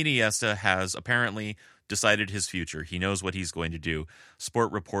that Iniesta has apparently decided his future. He knows what he's going to do.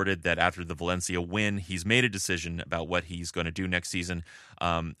 Sport reported that after the Valencia win, he's made a decision about what he's going to do next season.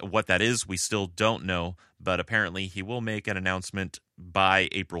 What that is, we still don't know, but apparently he will make an announcement by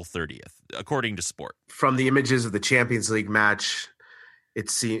April 30th, according to Sport. From the images of the Champions League match,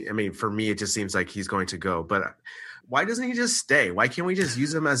 for me, it just seems like he's going to go. But why doesn't he just stay? Why can't we just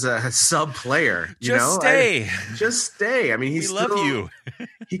use him as a sub player? Just stay. We love you.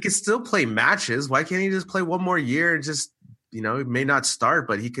 He can still play matches. Why can't he just play one more year and just, he may not start,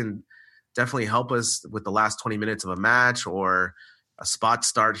 but he can definitely help us with the last 20 minutes of a match or a spot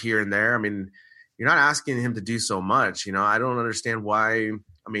start here and there. You're not asking him to do so much. I don't understand why.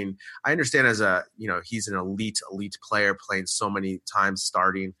 I understand as he's an elite player playing so many times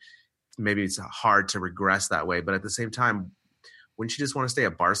starting. maybe it's hard to regress that way. But at the same time, wouldn't you just want to stay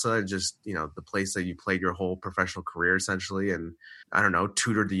at Barça and just, the place that you played your whole professional career essentially, and I don't know,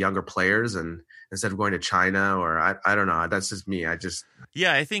 tutored the younger players, and instead of going to China, or I don't know, that's just me. I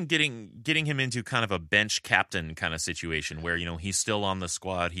think getting him into kind of a bench captain kind of situation where, he's still on the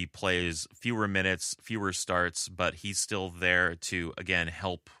squad, he plays fewer minutes, fewer starts, but he's still there to, again,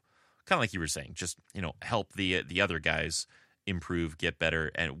 help, kind of like you were saying, just, help the other guys improve, get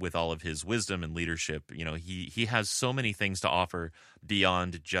better, and with all of his wisdom and leadership, he has so many things to offer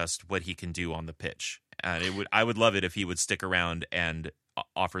beyond just what he can do on the pitch. And I would love it if he would stick around and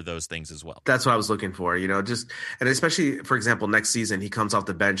offer those things as well. That's what I was looking for, and especially, for example, next season, he comes off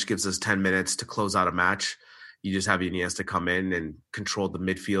the bench, gives us 10 minutes to close out a match. You just have Iniesta come in and control the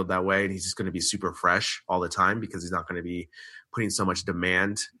midfield that way, and he's just going to be super fresh all the time because he's not going to be putting so much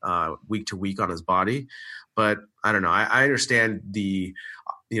demand week to week on his body. But I don't know. I understand you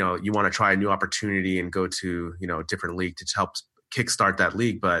want to try a new opportunity and go to, a different league to help kickstart that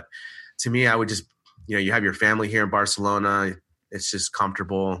league. But to me, I would just, you have your family here in Barcelona. It's just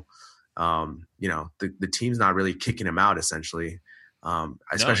comfortable. The team's not really kicking him out, essentially.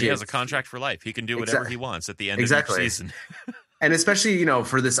 Especially he has a contract for life. He can do whatever he wants at the end of each season. And especially,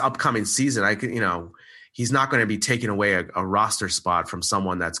 for this upcoming season, he's not going to be taking away a roster spot from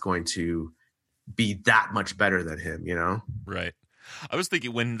someone that's going to be that much better than him, Right. I was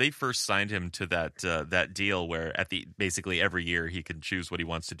thinking when they first signed him to that deal where basically every year he can choose what he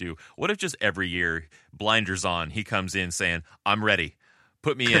wants to do. What if just every year, blinders on, he comes in saying, "I'm ready.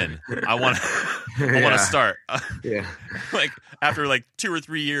 Put me in. I want to start." Yeah. Like after 2 or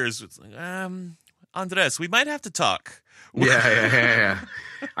 3 years, it's like, Andres, we might have to talk. Yeah.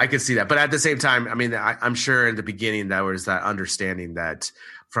 I could see that. But at the same time, I mean, I'm sure in the beginning there was that understanding that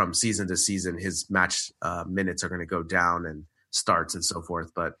from season to season, his match minutes are going to go down and starts and so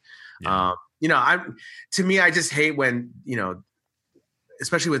forth. But, to me, I just hate when,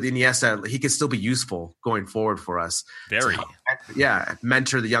 especially with Iniesta, he could still be useful going forward for us. Very.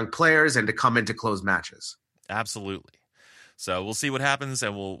 Mentor the young players and to come in to close matches. Absolutely. So we'll see what happens,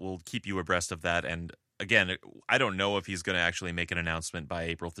 and we'll keep you abreast of that. And again, I don't know if he's going to actually make an announcement by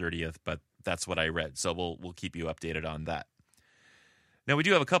April 30th, but that's what I read. So we'll keep you updated on that. Now, we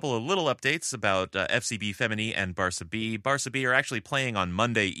do have a couple of little updates about FCB Femení and Barça B. Barça B are actually playing on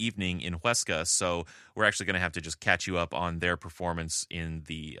Monday evening in Huesca, so we're actually going to have to just catch you up on their performance in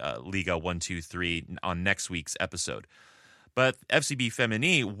the Liga 1-2-3 on next week's episode. But FCB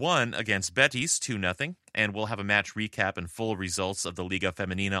Femení won against Betis 2-0, and we'll have a match recap and full results of the Liga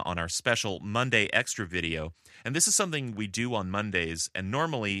Femenina on our special Monday Extra video. And this is something we do on Mondays, and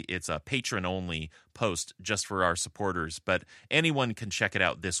normally it's a patron-only post just for our supporters, but anyone can check it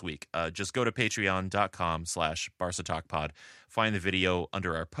out this week. Just go to patreon.com/BarcaTalkPod, find the video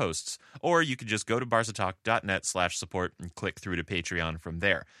under our posts, or you can just go to barcatalk.net/support and click through to Patreon from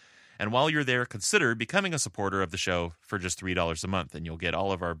there. And while you're there, consider becoming a supporter of the show for just $3 a month, and you'll get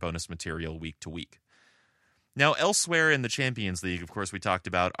all of our bonus material week to week. Now, elsewhere in the Champions League, of course, we talked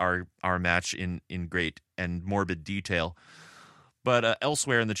about our match in great and morbid detail. But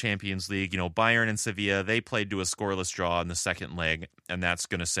elsewhere in the Champions League, Bayern and Sevilla, they played to a scoreless draw in the second leg, and that's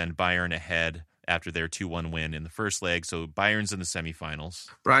going to send Bayern ahead after their 2-1 win in the first leg. So Bayern's in the semifinals.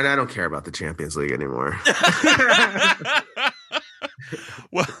 Brian, I don't care about the Champions League anymore.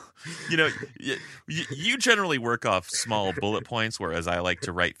 Well, you generally work off small bullet points, whereas I like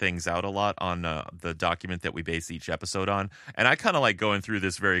to write things out a lot on the document that we base each episode on. And I kind of like going through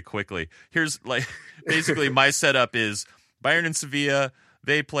this very quickly. Here's basically my setup is Bayern and Sevilla,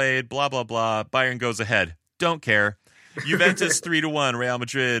 they played, blah, blah, blah. Bayern goes ahead. Don't care. Juventus 3-1, Real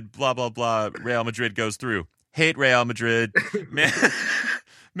Madrid, blah, blah, blah. Real Madrid goes through. Hate Real Madrid.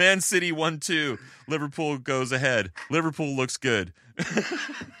 Man City 1-2. Liverpool goes ahead. Liverpool looks good.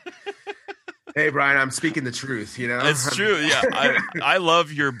 Hey, Brian, I'm speaking the truth, It's true, yeah. I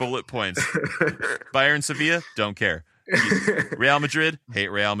love your bullet points. Bayern, Sevilla, don't care. Real Madrid, hate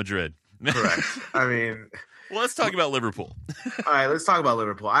Real Madrid. Correct. I mean... Well, let's talk about Liverpool. All right, let's talk about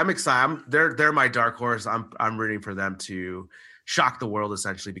Liverpool. I'm excited. They're my dark horse. I'm rooting for them to shock the world,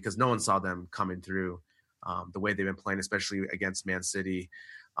 essentially, because no one saw them coming through the way they've been playing, especially against Man City.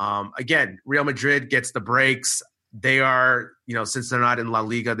 Again, Real Madrid gets the breaks. They are, since they're not in La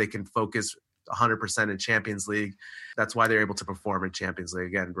Liga, they can focus 100% in Champions League. That's why they're able to perform in Champions League.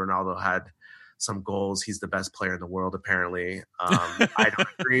 Again, Ronaldo had some goals. He's the best player in the world, apparently. I don't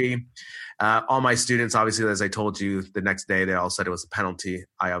agree. All my students, obviously, as I told you, the next day they all said it was a penalty.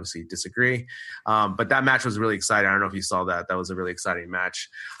 I obviously disagree. But that match was really exciting. I don't know if you saw that. That was a really exciting match.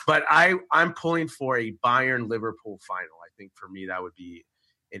 But I'm pulling for a Bayern-Liverpool final. I think for me that would be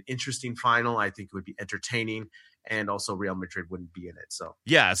an interesting final. I think it would be entertaining, and also Real Madrid wouldn't be in it. So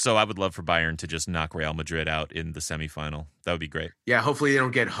yeah, so I would love for Bayern to just knock Real Madrid out in the semifinal. That would be great. Yeah, hopefully they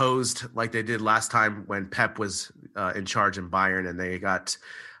don't get hosed like they did last time when Pep was in charge in Bayern, and they got,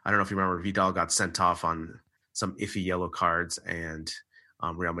 I don't know if you remember, Vidal got sent off on some iffy yellow cards, and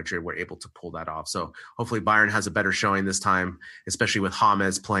Real Madrid were able to pull that off. So hopefully Bayern has a better showing this time, especially with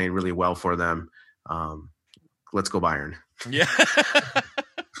James playing really well for them. Let's go Bayern. Yeah.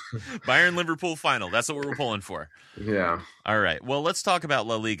 Bayern Liverpool final. That's what we're pulling for. Yeah. All right. Well, let's talk about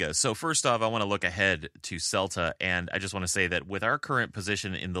La Liga. So first off, I want to look ahead to Celta, and I just want to say that with our current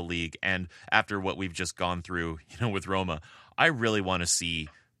position in the league, and after what we've just gone through, with Roma, I really want to see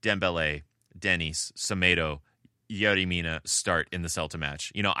Dembele, Dennis, Semedo, Yerry Mina start in the Celta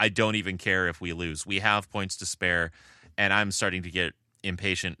match. I don't even care if we lose. We have points to spare, and I'm starting to get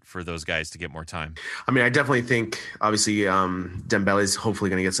impatient for those guys to get more time. I mean, I definitely think, obviously, Dembele's hopefully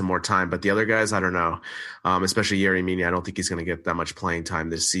going to get some more time, but the other guys, I don't know. Especially Yerry Mina, I don't think he's going to get that much playing time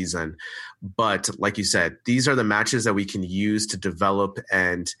this season. But like you said, these are the matches that we can use to develop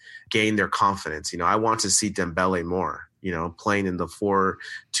and gain their confidence. I want to see Dembele more. Playing in the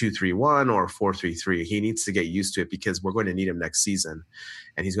 4-2-3-1 or 4-3-3. He needs to get used to it because we're going to need him next season,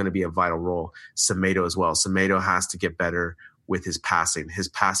 and he's going to be a vital role. Semedo as well. Semedo has to get better with his passing. His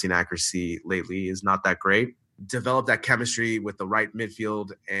passing accuracy lately is not that great. Develop that chemistry with the right midfield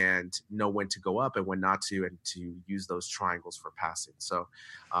and know when to go up and when not to, and to use those triangles for passing. So,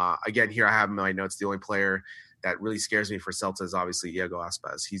 again, here I have in my notes, the only player that really scares me for Celta is obviously Iago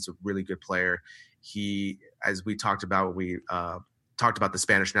Aspas. He's a really good player. He, as we talked about, talked about the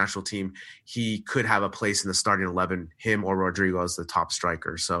Spanish national team, he could have a place in the starting 11, him or Rodrigo as the top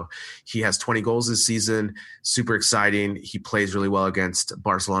striker. So he has 20 goals this season, super exciting. He plays really well against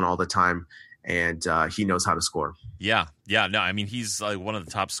Barcelona all the time, and he knows how to score. Yeah. No, I mean, he's like one of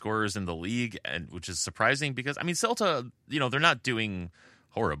the top scorers in the league, and which is surprising because, I mean, Celta, they're not doing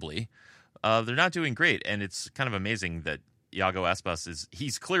horribly. They're not doing great, and it's kind of amazing that Iago Aspas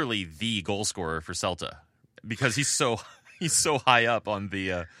he's clearly the goal scorer for Celta because he's so high up on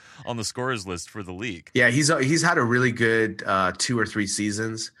the scorers list for the league. Yeah, he's had a really good 2 or 3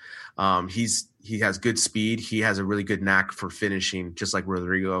 seasons. He has good speed. He has a really good knack for finishing, just like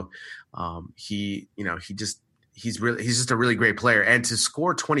Rodrigo. He's just a really great player. And to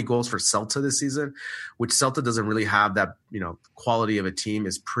score 20 goals for Celta this season, which Celta doesn't really have that, quality of a team,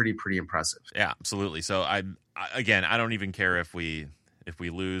 is pretty impressive. Yeah, absolutely. So I don't even care if we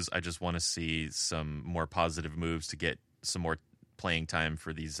lose. I just want to see some more positive moves to get some more playing time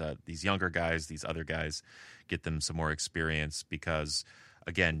for these younger guys, these other guys, get them some more experience because,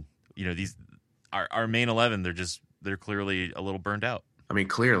 again, these our main 11, they're clearly a little burned out. I mean,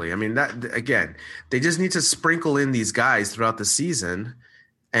 clearly. I mean, that again, they just need to sprinkle in these guys throughout the season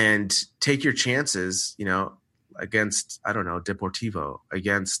and take your chances, against, I don't know, Deportivo,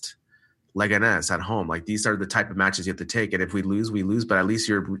 against Leganés at home. Like, these are the type of matches you have to take. And if we lose, we lose, but at least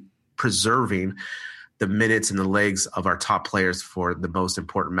you're preserving the minutes and the legs of our top players for the most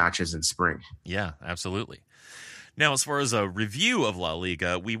important matches in spring. Yeah, absolutely. Now, as far as a review of La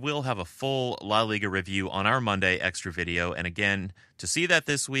Liga, we will have a full La Liga review on our Monday extra video. And again, to see that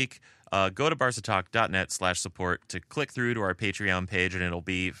this week, go to barcatalk.net/support to click through to our Patreon page, and it'll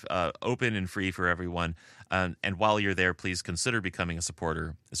be open and free for everyone. And while you're there, please consider becoming a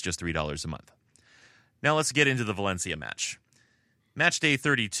supporter. It's just $3 a month. Now let's get into the Valencia match. Match day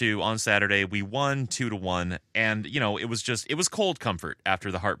 32 on Saturday, we won 2-1, and it was cold comfort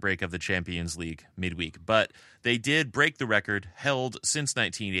after the heartbreak of the Champions League midweek. But they did break the record held since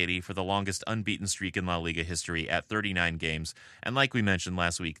 1980 for the longest unbeaten streak in La Liga history at 39 games. And like we mentioned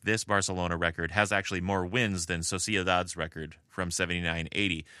last week, this Barcelona record has actually more wins than Sociedad's record from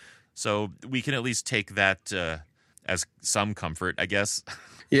 79-80. So we can at least take that as some comfort, I guess.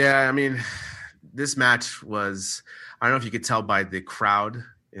 Yeah, I mean, this match was, I don't know if you could tell by the crowd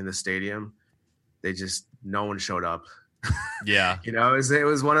in the stadium, no one showed up. Yeah. It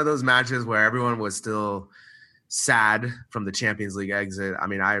was one of those matches where everyone was still sad from the Champions League exit. I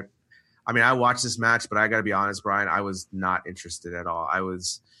mean, I watched this match, but I got to be honest, Brian, I was not interested at all. I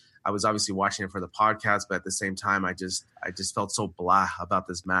was obviously watching it for the podcast, but at the same time, I just felt so blah about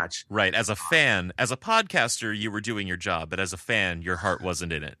this match. Right. As a fan, as a podcaster, you were doing your job, but as a fan, your heart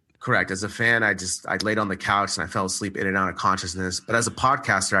wasn't in it. Correct. As a fan, I laid on the couch and I fell asleep in and out of consciousness. But as a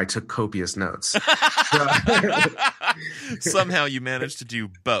podcaster, I took copious notes. Somehow you managed to do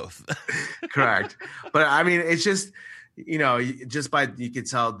both. Correct. But I mean, it's just, you could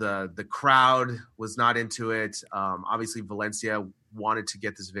tell the crowd was not into it. Obviously, Valencia wanted to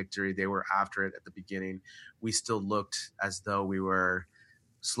get this victory. They were after it at the beginning. We still looked as though we were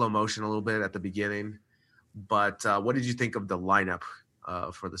slow motion a little bit at the beginning. But what did you think of the lineup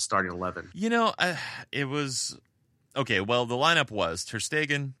for the starting 11? It was okay. Well, the lineup was Ter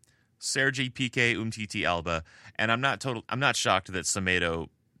Stegen, Sergi, Piqué, Umtiti, Alba, and I'm not shocked that Semedo,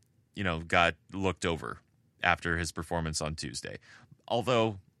 got looked over after his performance on Tuesday.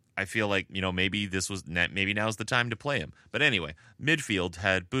 Although I feel like maybe now's the time to play him. But anyway, midfield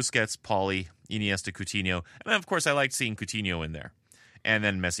had Busquets, Pauli, Iniesta, Coutinho, and of course I liked seeing Coutinho in there, and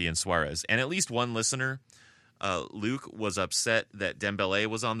then Messi and Suarez. And at least one listener, Luke, was upset that Dembele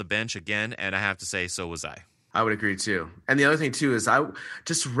was on the bench again, and I have to say, so was I. I would agree too. And the other thing too is I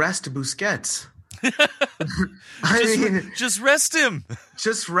just rest Busquets. Just rest him.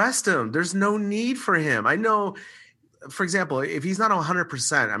 Just rest him. There's no need for him. I know, for example, if he's not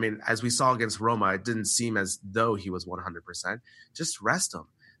 100%, I mean, as we saw against Roma, it didn't seem as though he was 100%. Just rest him.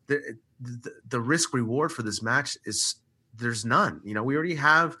 The risk reward for this match is there's none. We already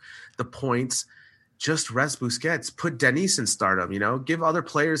have the points. Just rest Busquets. Put Denis in stardom. Give other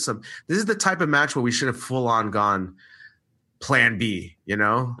players some. This is the type of match where we should have full on gone plan B.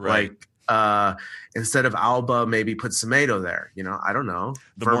 Right. Like instead of Alba, maybe put Semedo there. I don't know.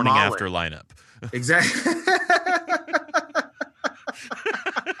 The morning after lineup. Exactly.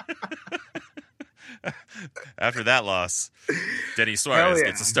 After that loss, Denis Suarez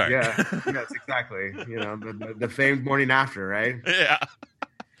gets a start. Yeah, yes, exactly. The famed morning after, right? Yeah.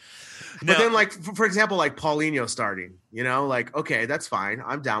 But then, like, for example, like Paulinho starting, like, okay, that's fine.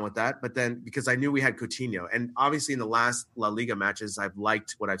 I'm down with that. But then because I knew we had Coutinho, and obviously in the last La Liga matches, I've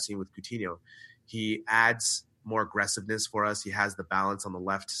liked what I've seen with Coutinho. He adds more aggressiveness for us. He has the balance on the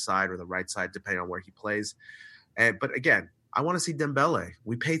left side or the right side, depending on where he plays. But again, I want to see Dembele.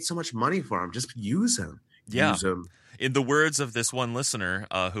 We paid so much money for him. Just use him. Yeah. Use him. In the words of this one listener,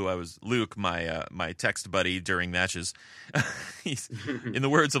 who I was Luke, my text buddy during matches, in the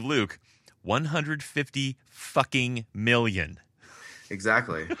words of Luke, 150 fucking million.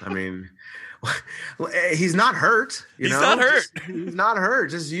 Exactly. I mean, he's not hurt. He's not hurt. He's not hurt.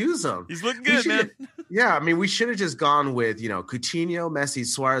 Just use him. He's looking good, man. Yeah, I mean, we should have just gone with Coutinho, Messi,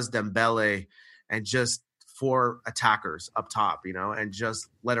 Suarez, Dembele, and just 4 attackers up top, and just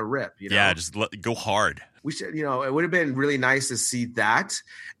let it rip. Yeah, just go hard. We should, it would have been really nice to see that,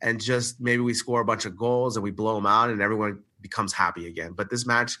 and just maybe we score a bunch of goals and we blow them out, and everyone becomes happy again. But this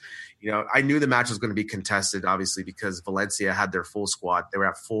match, I knew the match was going to be contested, obviously, because Valencia had their full squad. They were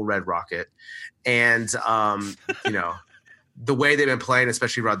at full Red Rocket, and the way they've been playing,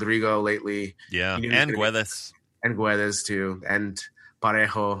 especially Rodrigo lately. Yeah, and Guedes too, and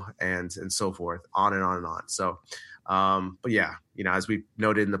Parejo, and so forth, on and on and on. So, but yeah, as we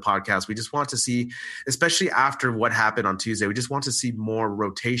noted in the podcast, we just want to see, especially after what happened on Tuesday, we just want to see more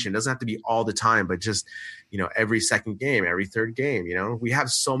rotation. It doesn't have to be all the time, but just, every second game, every third game, we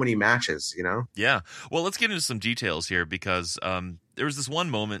have so many matches, Yeah. Well, let's get into some details here because there was this one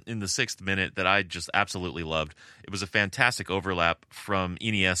moment in the 6th minute that I just absolutely loved. It was a fantastic overlap from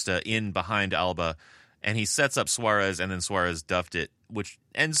Iniesta in behind Alba, and he sets up Suarez, and then Suarez duffed it,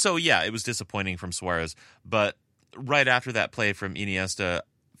 it was disappointing from Suarez, but right after that play from Iniesta,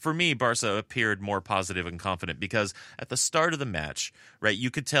 for me, Barca appeared more positive and confident because at the start of the match, right, you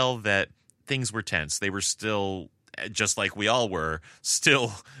could tell that things were tense. They were still, just like we all were,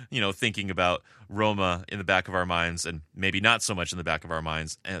 still, thinking about Roma in the back of our minds and maybe not so much in the back of our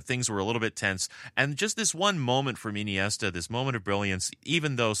minds. Things were a little bit tense. And just this one moment from Iniesta, this moment of brilliance,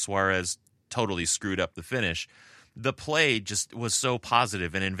 even though Suarez totally screwed up the finish, the play just was so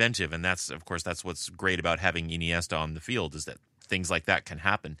positive and inventive, and that's what's great about having Iniesta on the field is that things like that can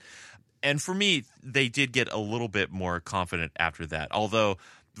happen. And for me, they did get a little bit more confident after that, although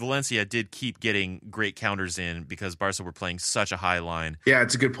Valencia did keep getting great counters in because Barca were playing such a high line. Yeah,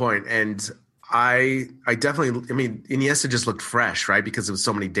 it's a good point. And I definitely, Iniesta just looked fresh, right? Because it was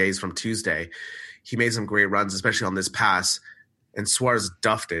so many days from Tuesday. He made some great runs, especially on this pass, and Suarez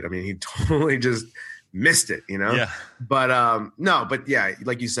duffed it. He totally just missed it, Yeah. But yeah,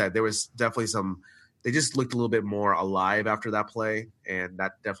 like you said, there was definitely they just looked a little bit more alive after that play, and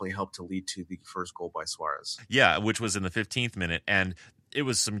that definitely helped to lead to the first goal by Suarez. Yeah, which was in the 15th minute, and it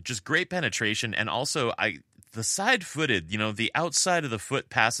was some just great penetration, and also the side-footed, the outside of the foot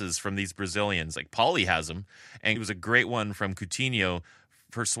passes from these Brazilians, like Pauli has them, and it was a great one from Coutinho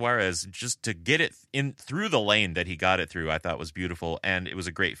for Suarez just to get it in through the lane that he got it through. I thought was beautiful, and it was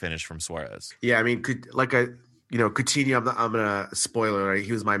a great finish from Suarez. Yeah, Coutinho, I'm gonna spoiler, right?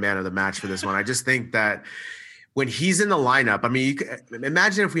 He was my man of the match for this one. I just think that when he's in the lineup, you could,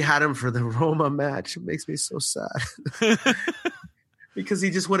 imagine if we had him for the Roma match. It makes me so sad because he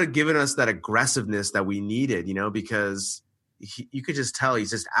just would have given us that aggressiveness that we needed, because you could just tell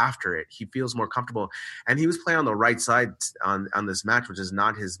he's just after it. He feels more comfortable, and he was playing on the right side on this match, which is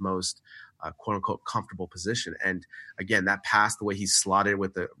not his most quote unquote comfortable position. And again, that pass, the way he slotted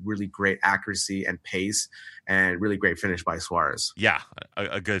with a really great accuracy and pace, and really great finish by Suarez. Yeah,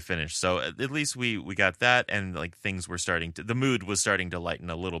 a good finish. So at least we got that, and like things were the mood was starting to lighten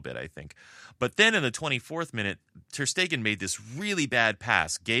a little bit, I think. But then in the 24th minute, Ter Stegen made this really bad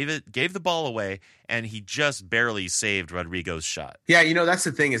pass, gave the ball away, and he just barely saved Rodrigo's shot. Yeah, that's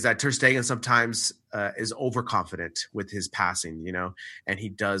the thing, is that Ter Stegen sometimes is overconfident with his passing, and he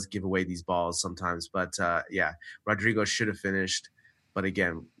does give away these balls sometimes. But Rodrigo should have finished. But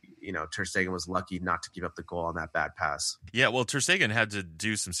again, Ter Stegen was lucky not to give up the goal on that bad pass. Yeah, well, Ter Stegen had to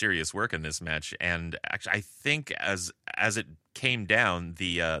do some serious work in this match, and actually, I think as it came down,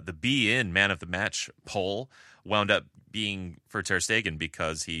 the be-in man of the match poll wound up being for Ter Stegen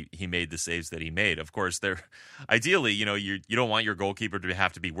because he made the saves that he made. Of course, ideally, you don't want your goalkeeper to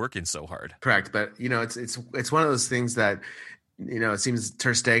have to be working so hard. Correct, but it's one of those things that. It seems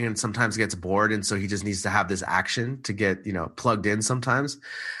Ter Stegen sometimes gets bored, and so he just needs to have this action to get, plugged in sometimes.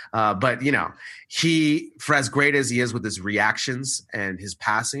 But for as great as he is with his reactions and his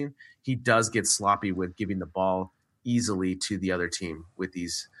passing, he does get sloppy with giving the ball easily to the other team with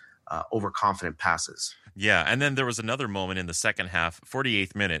these overconfident passes. Yeah, and then there was another moment in the second half,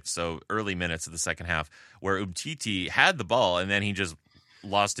 48th minute, so early minutes of the second half, where Umtiti had the ball, and then he just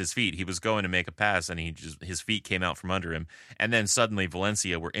lost his feet. He was going to make a pass, and his feet came out from under him. And then suddenly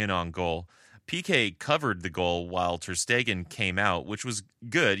Valencia were in on goal. Piqué covered the goal while Ter Stegen came out, which was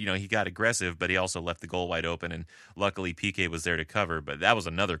good. He got aggressive, but he also left the goal wide open, and luckily Piqué was there to cover. But that was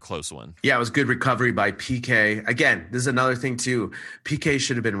another close one. Yeah, it was good recovery by Piqué. Again, this is another thing too. Piqué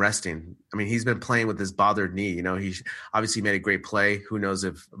should have been resting. I mean, he's been playing with this bothered knee. He obviously made a great play. Who knows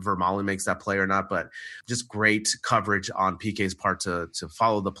if Vermaelen makes that play or not, but just great coverage on Piqué's part to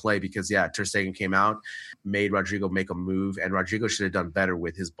follow the play, because, Ter Stegen came out, made Rodrigo make a move, and Rodrigo should have done better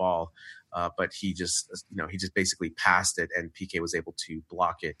with his ball. But he just basically passed it, and Piqué was able to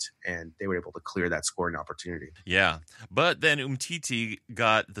block it, and they were able to clear that scoring opportunity. Yeah, but then Umtiti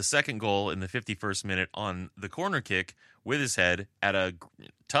got the second goal in the 51st minute on the corner kick with his head at a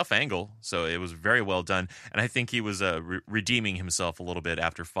tough angle, so it was very well done. And I think he was redeeming himself a little bit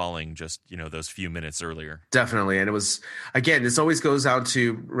after falling just those few minutes earlier. Definitely, and it was, again, this always goes down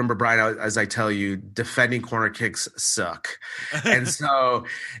to, remember, Brian, as I tell you, defending corner kicks suck. And so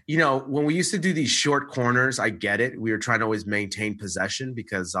when we used to do these short corners, I get it. We were trying to always maintain possession,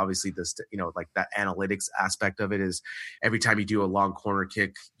 because obviously this like that analytics aspect of it is, every time you do a long corner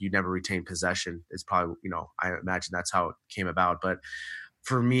kick, you never retain possession. It's probably, I imagine that's how it came about. But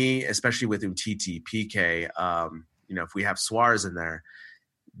for me, especially with Umtiti, Piqué, if we have Suarez in there,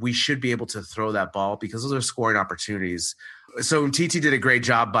 we should be able to throw that ball, because those are scoring opportunities. So Umtiti did a great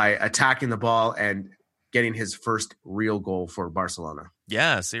job by attacking the ball and getting his first real goal for Barcelona.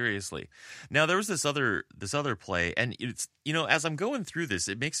 Yeah, seriously. Now there was this other play, and it's as I'm going through this,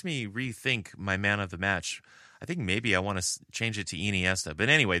 it makes me rethink my man of the match. I think maybe I want to change it to Iniesta. But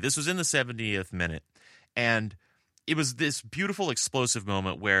anyway, this was in the 70th minute, and it was this beautiful explosive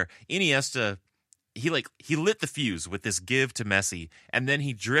moment where Iniesta, he lit the fuse with this give to Messi, and then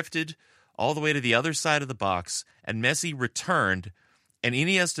he drifted all the way to the other side of the box, and Messi returned, and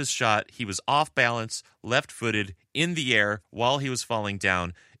Iniesta's shot, he was off balance, left-footed, in the air while he was falling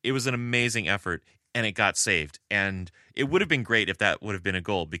down. It was an amazing effort, and it got saved. And it would have been great if that would have been a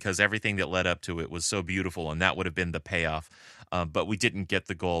goal, because everything that led up to it was so beautiful, and that would have been the payoff. But we didn't get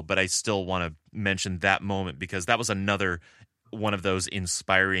the goal. But I still want to mention that moment, because that was another one of those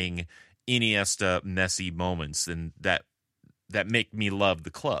inspiring Iniesta-Messi moments, and that make me love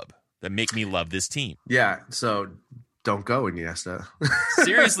the club, that make me love this team. Yeah, so don't go, Iniesta.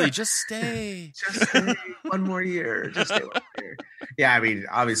 Seriously, just stay. Just stay one more year. Just stay one more year. Yeah, I mean,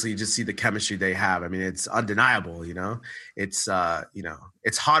 obviously, you just see the chemistry they have. I mean, it's undeniable. It's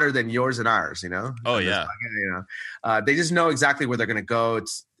it's hotter than yours and ours. Oh yeah. They just know exactly where they're going to go.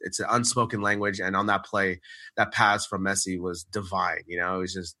 It's an unspoken language, and on that play, that pass from Messi was divine. It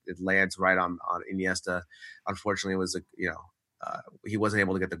was just, it lands right on Iniesta. Unfortunately, it was he wasn't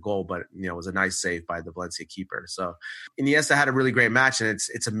able to get the goal, but it was a nice save by the Valencia keeper. So Iniesta had a really great match, and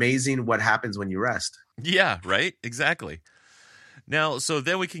it's amazing what happens when you rest. Yeah, right. Exactly. Now, so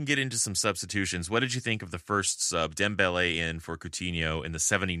then we can get into some substitutions. What did you think of the first sub, Dembele in for Coutinho in the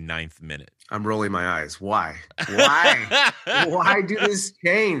 79th minute? I'm rolling my eyes. Why? Why do this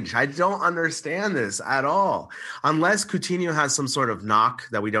change? I don't understand this at all. Unless Coutinho has some sort of knock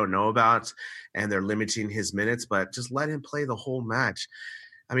that we don't know about, and they're limiting his minutes, but just let him play the whole match.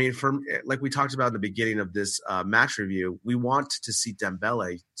 I mean, like we talked about in the beginning of this match review, we want to see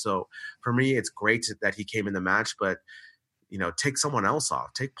Dembele. So for me, it's great that he came in the match, but take someone else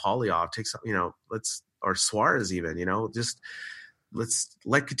off, take Pauly off, take some, or Suarez even, just let's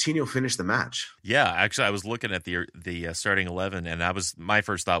let Coutinho finish the match. Yeah, actually, I was looking at the starting 11, and my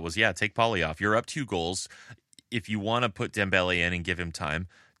first thought was, take Pauly off. You're up 2 goals. If you want to put Dembele in and give him time,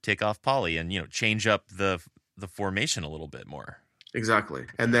 take off Pauly and change up the formation a little bit more. Exactly.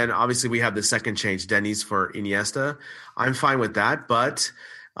 And then obviously we have the second change, Denny's for Iniesta. I'm fine with that, but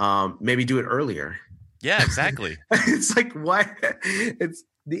maybe do it earlier. Yeah, exactly. It's like, why? It's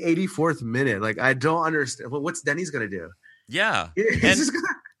the 84th minute. Like, I don't understand. Well, what's Denny's going to do? Yeah.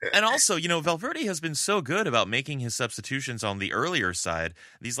 And also, Valverde has been so good about making his substitutions on the earlier side.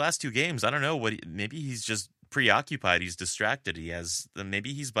 These last 2 games, I don't know maybe he's just preoccupied. He's distracted.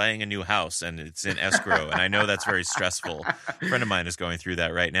 Maybe he's buying a new house and it's in escrow. And I know that's very stressful. A friend of mine is going through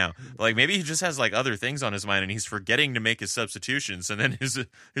that right now. Like, maybe he just has like other things on his mind and he's forgetting to make his substitutions. And then his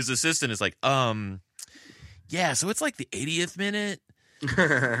assistant is like, yeah, so it's like the 80th minute.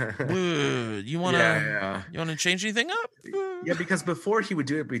 You want to change anything up? Yeah, because before he would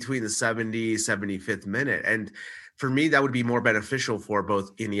do it between the 75th minute. And for me, that would be more beneficial for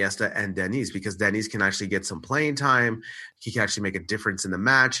both Iniesta and Dennis, because Dennis can actually get some playing time. He can actually make a difference in the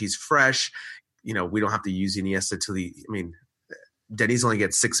match. He's fresh. We don't have to use Iniesta Dennis only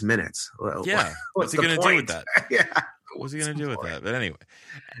gets 6 minutes. Yeah. What's he going to do with that? Yeah. What's he going to do with that? But anyway.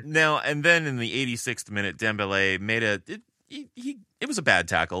 Now, and then in the 86th minute, Dembele made it was a bad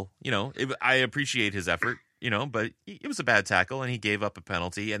tackle. I appreciate his effort, but it was a bad tackle and he gave up a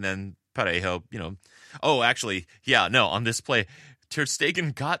penalty. And then Parejo, on this play, Ter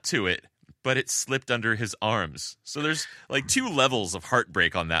Stegen got to it, but it slipped under his arms. So there's like 2 levels of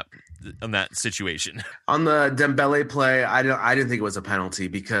heartbreak on that situation. On the Dembele play, I didn't think it was a penalty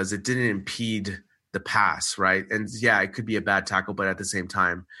because it didn't impede the pass, right? And yeah, it could be a bad tackle, but at the same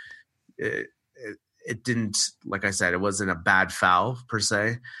time, it didn't, like I said, it wasn't a bad foul per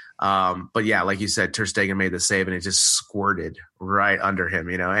se. But yeah, like you said, Ter Stegen made the save and it just squirted right under him,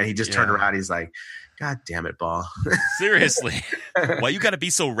 and he just turned around. He's like, God damn it, ball. Seriously. Why you got to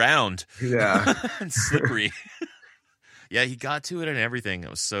be so round? Yeah. And slippery. Yeah, he got to it and everything. It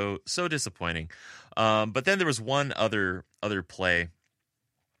was so disappointing. But then there was one other play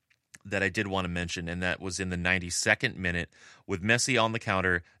that I did want to mention, and that was in the 92nd minute with Messi on the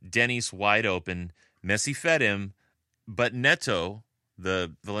counter, Dennis wide open. Messi fed him, but Neto,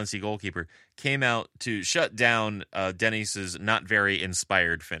 the Valencia goalkeeper, came out to shut down Dennis's not very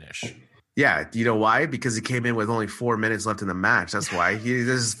inspired finish. Yeah, you know why? Because he came in with only 4 minutes left in the match. That's why. This is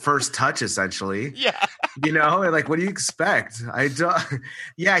his first touch, essentially. Yeah. Like, what do you expect?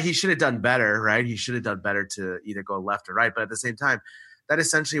 Yeah, he should have done better, right? He should have done better to either go left or right. But at the same time, that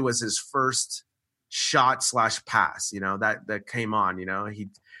essentially was his first shot / pass, that came on,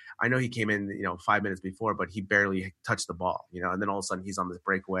 I know he came in, 5 minutes before, but he barely touched the ball, and then all of a sudden he's on this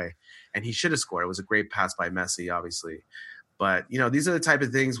breakaway and he should have scored. It was a great pass by Messi, obviously. But, these are the type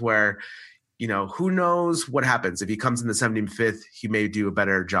of things where, who knows what happens. If he comes in the 75th, he may do a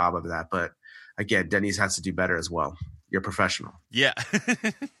better job of that. But again, Dennis has to do better as well. You're a professional. Yeah,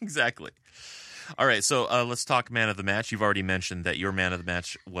 exactly. All right, so let's talk man of the match. You've already mentioned that your man of the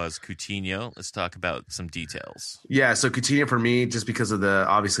match was Coutinho. Let's talk about some details. Yeah, so Coutinho for me, just because of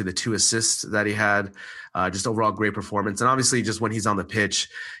obviously the 2 assists that he had, just overall great performance. And obviously just when he's on the pitch,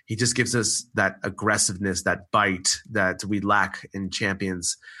 he just gives us that aggressiveness, that bite that we lack in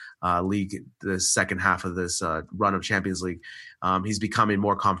Champions League, the second half of this run of Champions League. He's becoming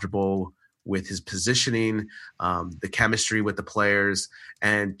more comfortable with his positioning, the chemistry with the players.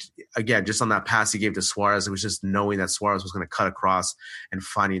 And again, just on that pass he gave to Suarez, it was just knowing that Suarez was going to cut across and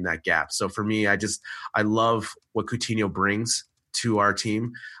finding that gap. So for me, I love what Coutinho brings to our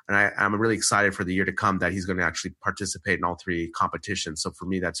team. And I'm really excited for the year to come that he's going to actually participate in all 3 competitions. So for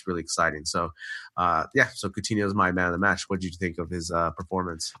me, that's really exciting. So so Coutinho is my man of the match. What did you think of his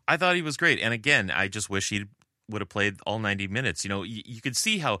performance? I thought he was great. And again, I just wish he would have played all 90 minutes. You could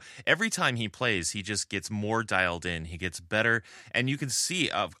see how every time he plays, he just gets more dialed in. He gets better. And you can see,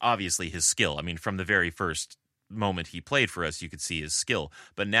 obviously, his skill. I mean, from the very first moment he played for us, you could see his skill.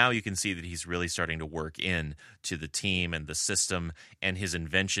 But now you can see that he's really starting to work in to the team and the system, and his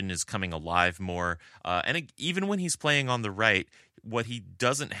invention is coming alive more. And even when he's playing on the right, what he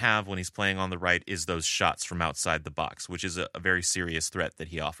doesn't have when he's playing on the right is those shots from outside the box, which is a very serious threat that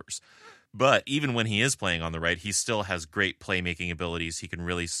he offers. But even when he is playing on the right, he still has great playmaking abilities. He can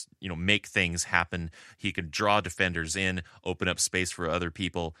really, make things happen. He can draw defenders in, open up space for other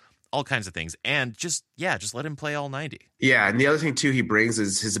people. all kinds of things. And just let him play all 90. Yeah, and the other thing, too, he brings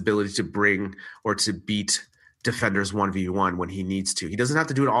is his ability to bring or to beat defenders 1v1 when he needs to. He doesn't have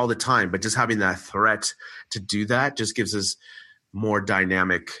to do it all the time, but just having that threat to do that just gives us more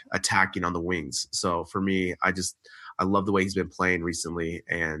dynamic attacking on the wings. So for me, I love the way he's been playing recently,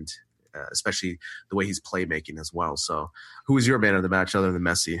 and especially the way he's playmaking as well. So who was your man of the match other than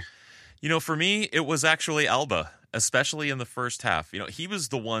Messi? For me, it was actually Alba, especially in the first half. He was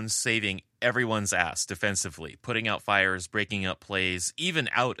the one saving everyone's ass defensively, putting out fires, breaking up plays, even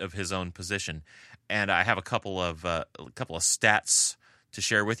out of his own position. And I have a couple of stats to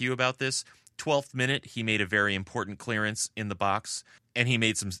share with you about this. 12th minute, he made a very important clearance in the box, and he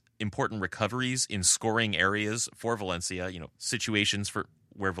made some important recoveries in scoring areas for Valencia. Situations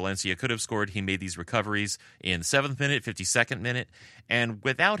where Valencia could have scored. He made these recoveries in 7th minute, 52nd minute, and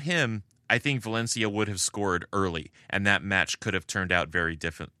without him, I think Valencia would have scored early, and that match could have turned out very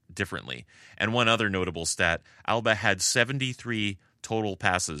differently. And one other notable stat, Alba had 73 total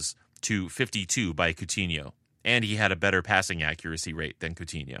passes to 52 by Coutinho, and he had a better passing accuracy rate than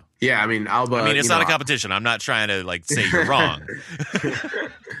Coutinho. Yeah, Alba... it's not a competition. I'm not trying to, say you're wrong.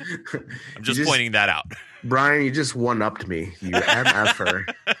 I'm just pointing that out. Brian, you just one-upped me, you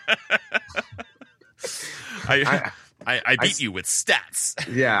MFer. I beat you with stats.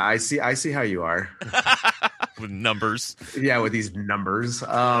 Yeah, I see how you are. With numbers. Yeah, with these numbers.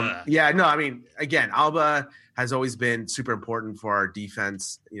 Again, Alba has always been super important for our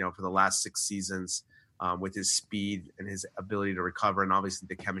defense, for the last 6 seasons, with his speed and his ability to recover, and obviously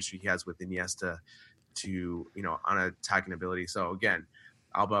the chemistry he has with Iniesta to, on attacking ability. So again,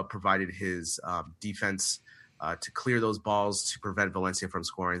 Alba provided his defense to clear those balls to prevent Valencia from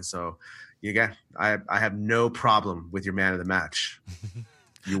scoring. So I have no problem with your man of the match.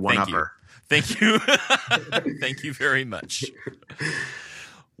 You one-upper. Thank you. Thank you very much.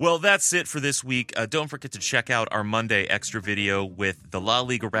 Well, that's it for this week. Don't forget to check out our Monday extra video with the La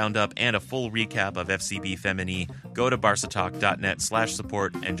Liga Roundup and a full recap of FCB Femení. Go to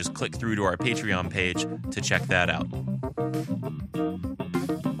barcatalk.net/support and just click through to our Patreon page to check that out.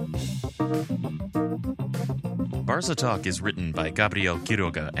 Barça Talk is written by Gabriel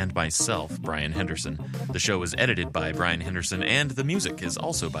Quiroga and myself, Brian Henderson. The show is edited by Brian Henderson, and the music is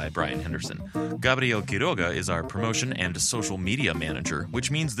also by Brian Henderson. Gabriel Quiroga is our promotion and social media manager,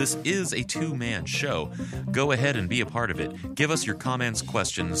 which means this is a two-man show. Go ahead and be a part of it. Give us your comments,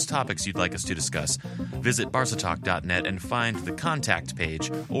 questions, topics you'd like us to discuss. Visit barcatalk.net and find the contact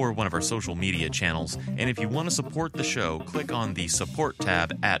page or one of our social media channels. And if you want to support the show, click on the support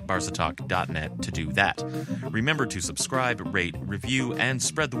tab at barcatalk.net to do that. Remember to subscribe, rate, review, and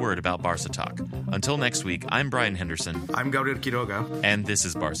spread the word about Barça Talk. Until next week, I'm Brian Henderson. I'm Gabriel Quiroga. And this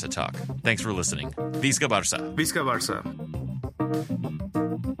is Barça Talk. Thanks for listening. Visca Barça. Visca Barça.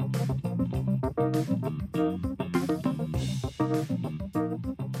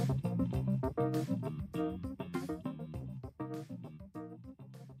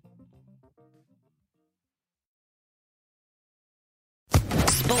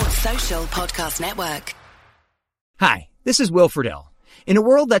 Sports Social Podcast Network. Hi, this is Will Friedle. In a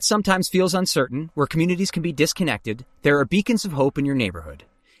world that sometimes feels uncertain, where communities can be disconnected, there are beacons of hope in your neighborhood.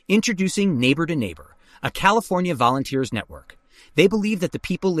 Introducing Neighbor to Neighbor, a California volunteers network. They believe that the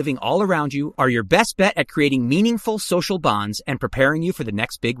people living all around you are your best bet at creating meaningful social bonds and preparing you for the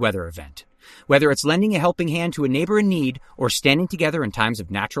next big weather event. Whether it's lending a helping hand to a neighbor in need or standing together in times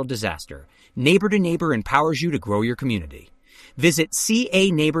of natural disaster, Neighbor to Neighbor empowers you to grow your community. Visit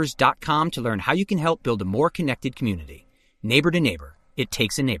caneighbors.com to learn how you can help build a more connected community. Neighbor to Neighbor. It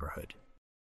takes a neighborhood.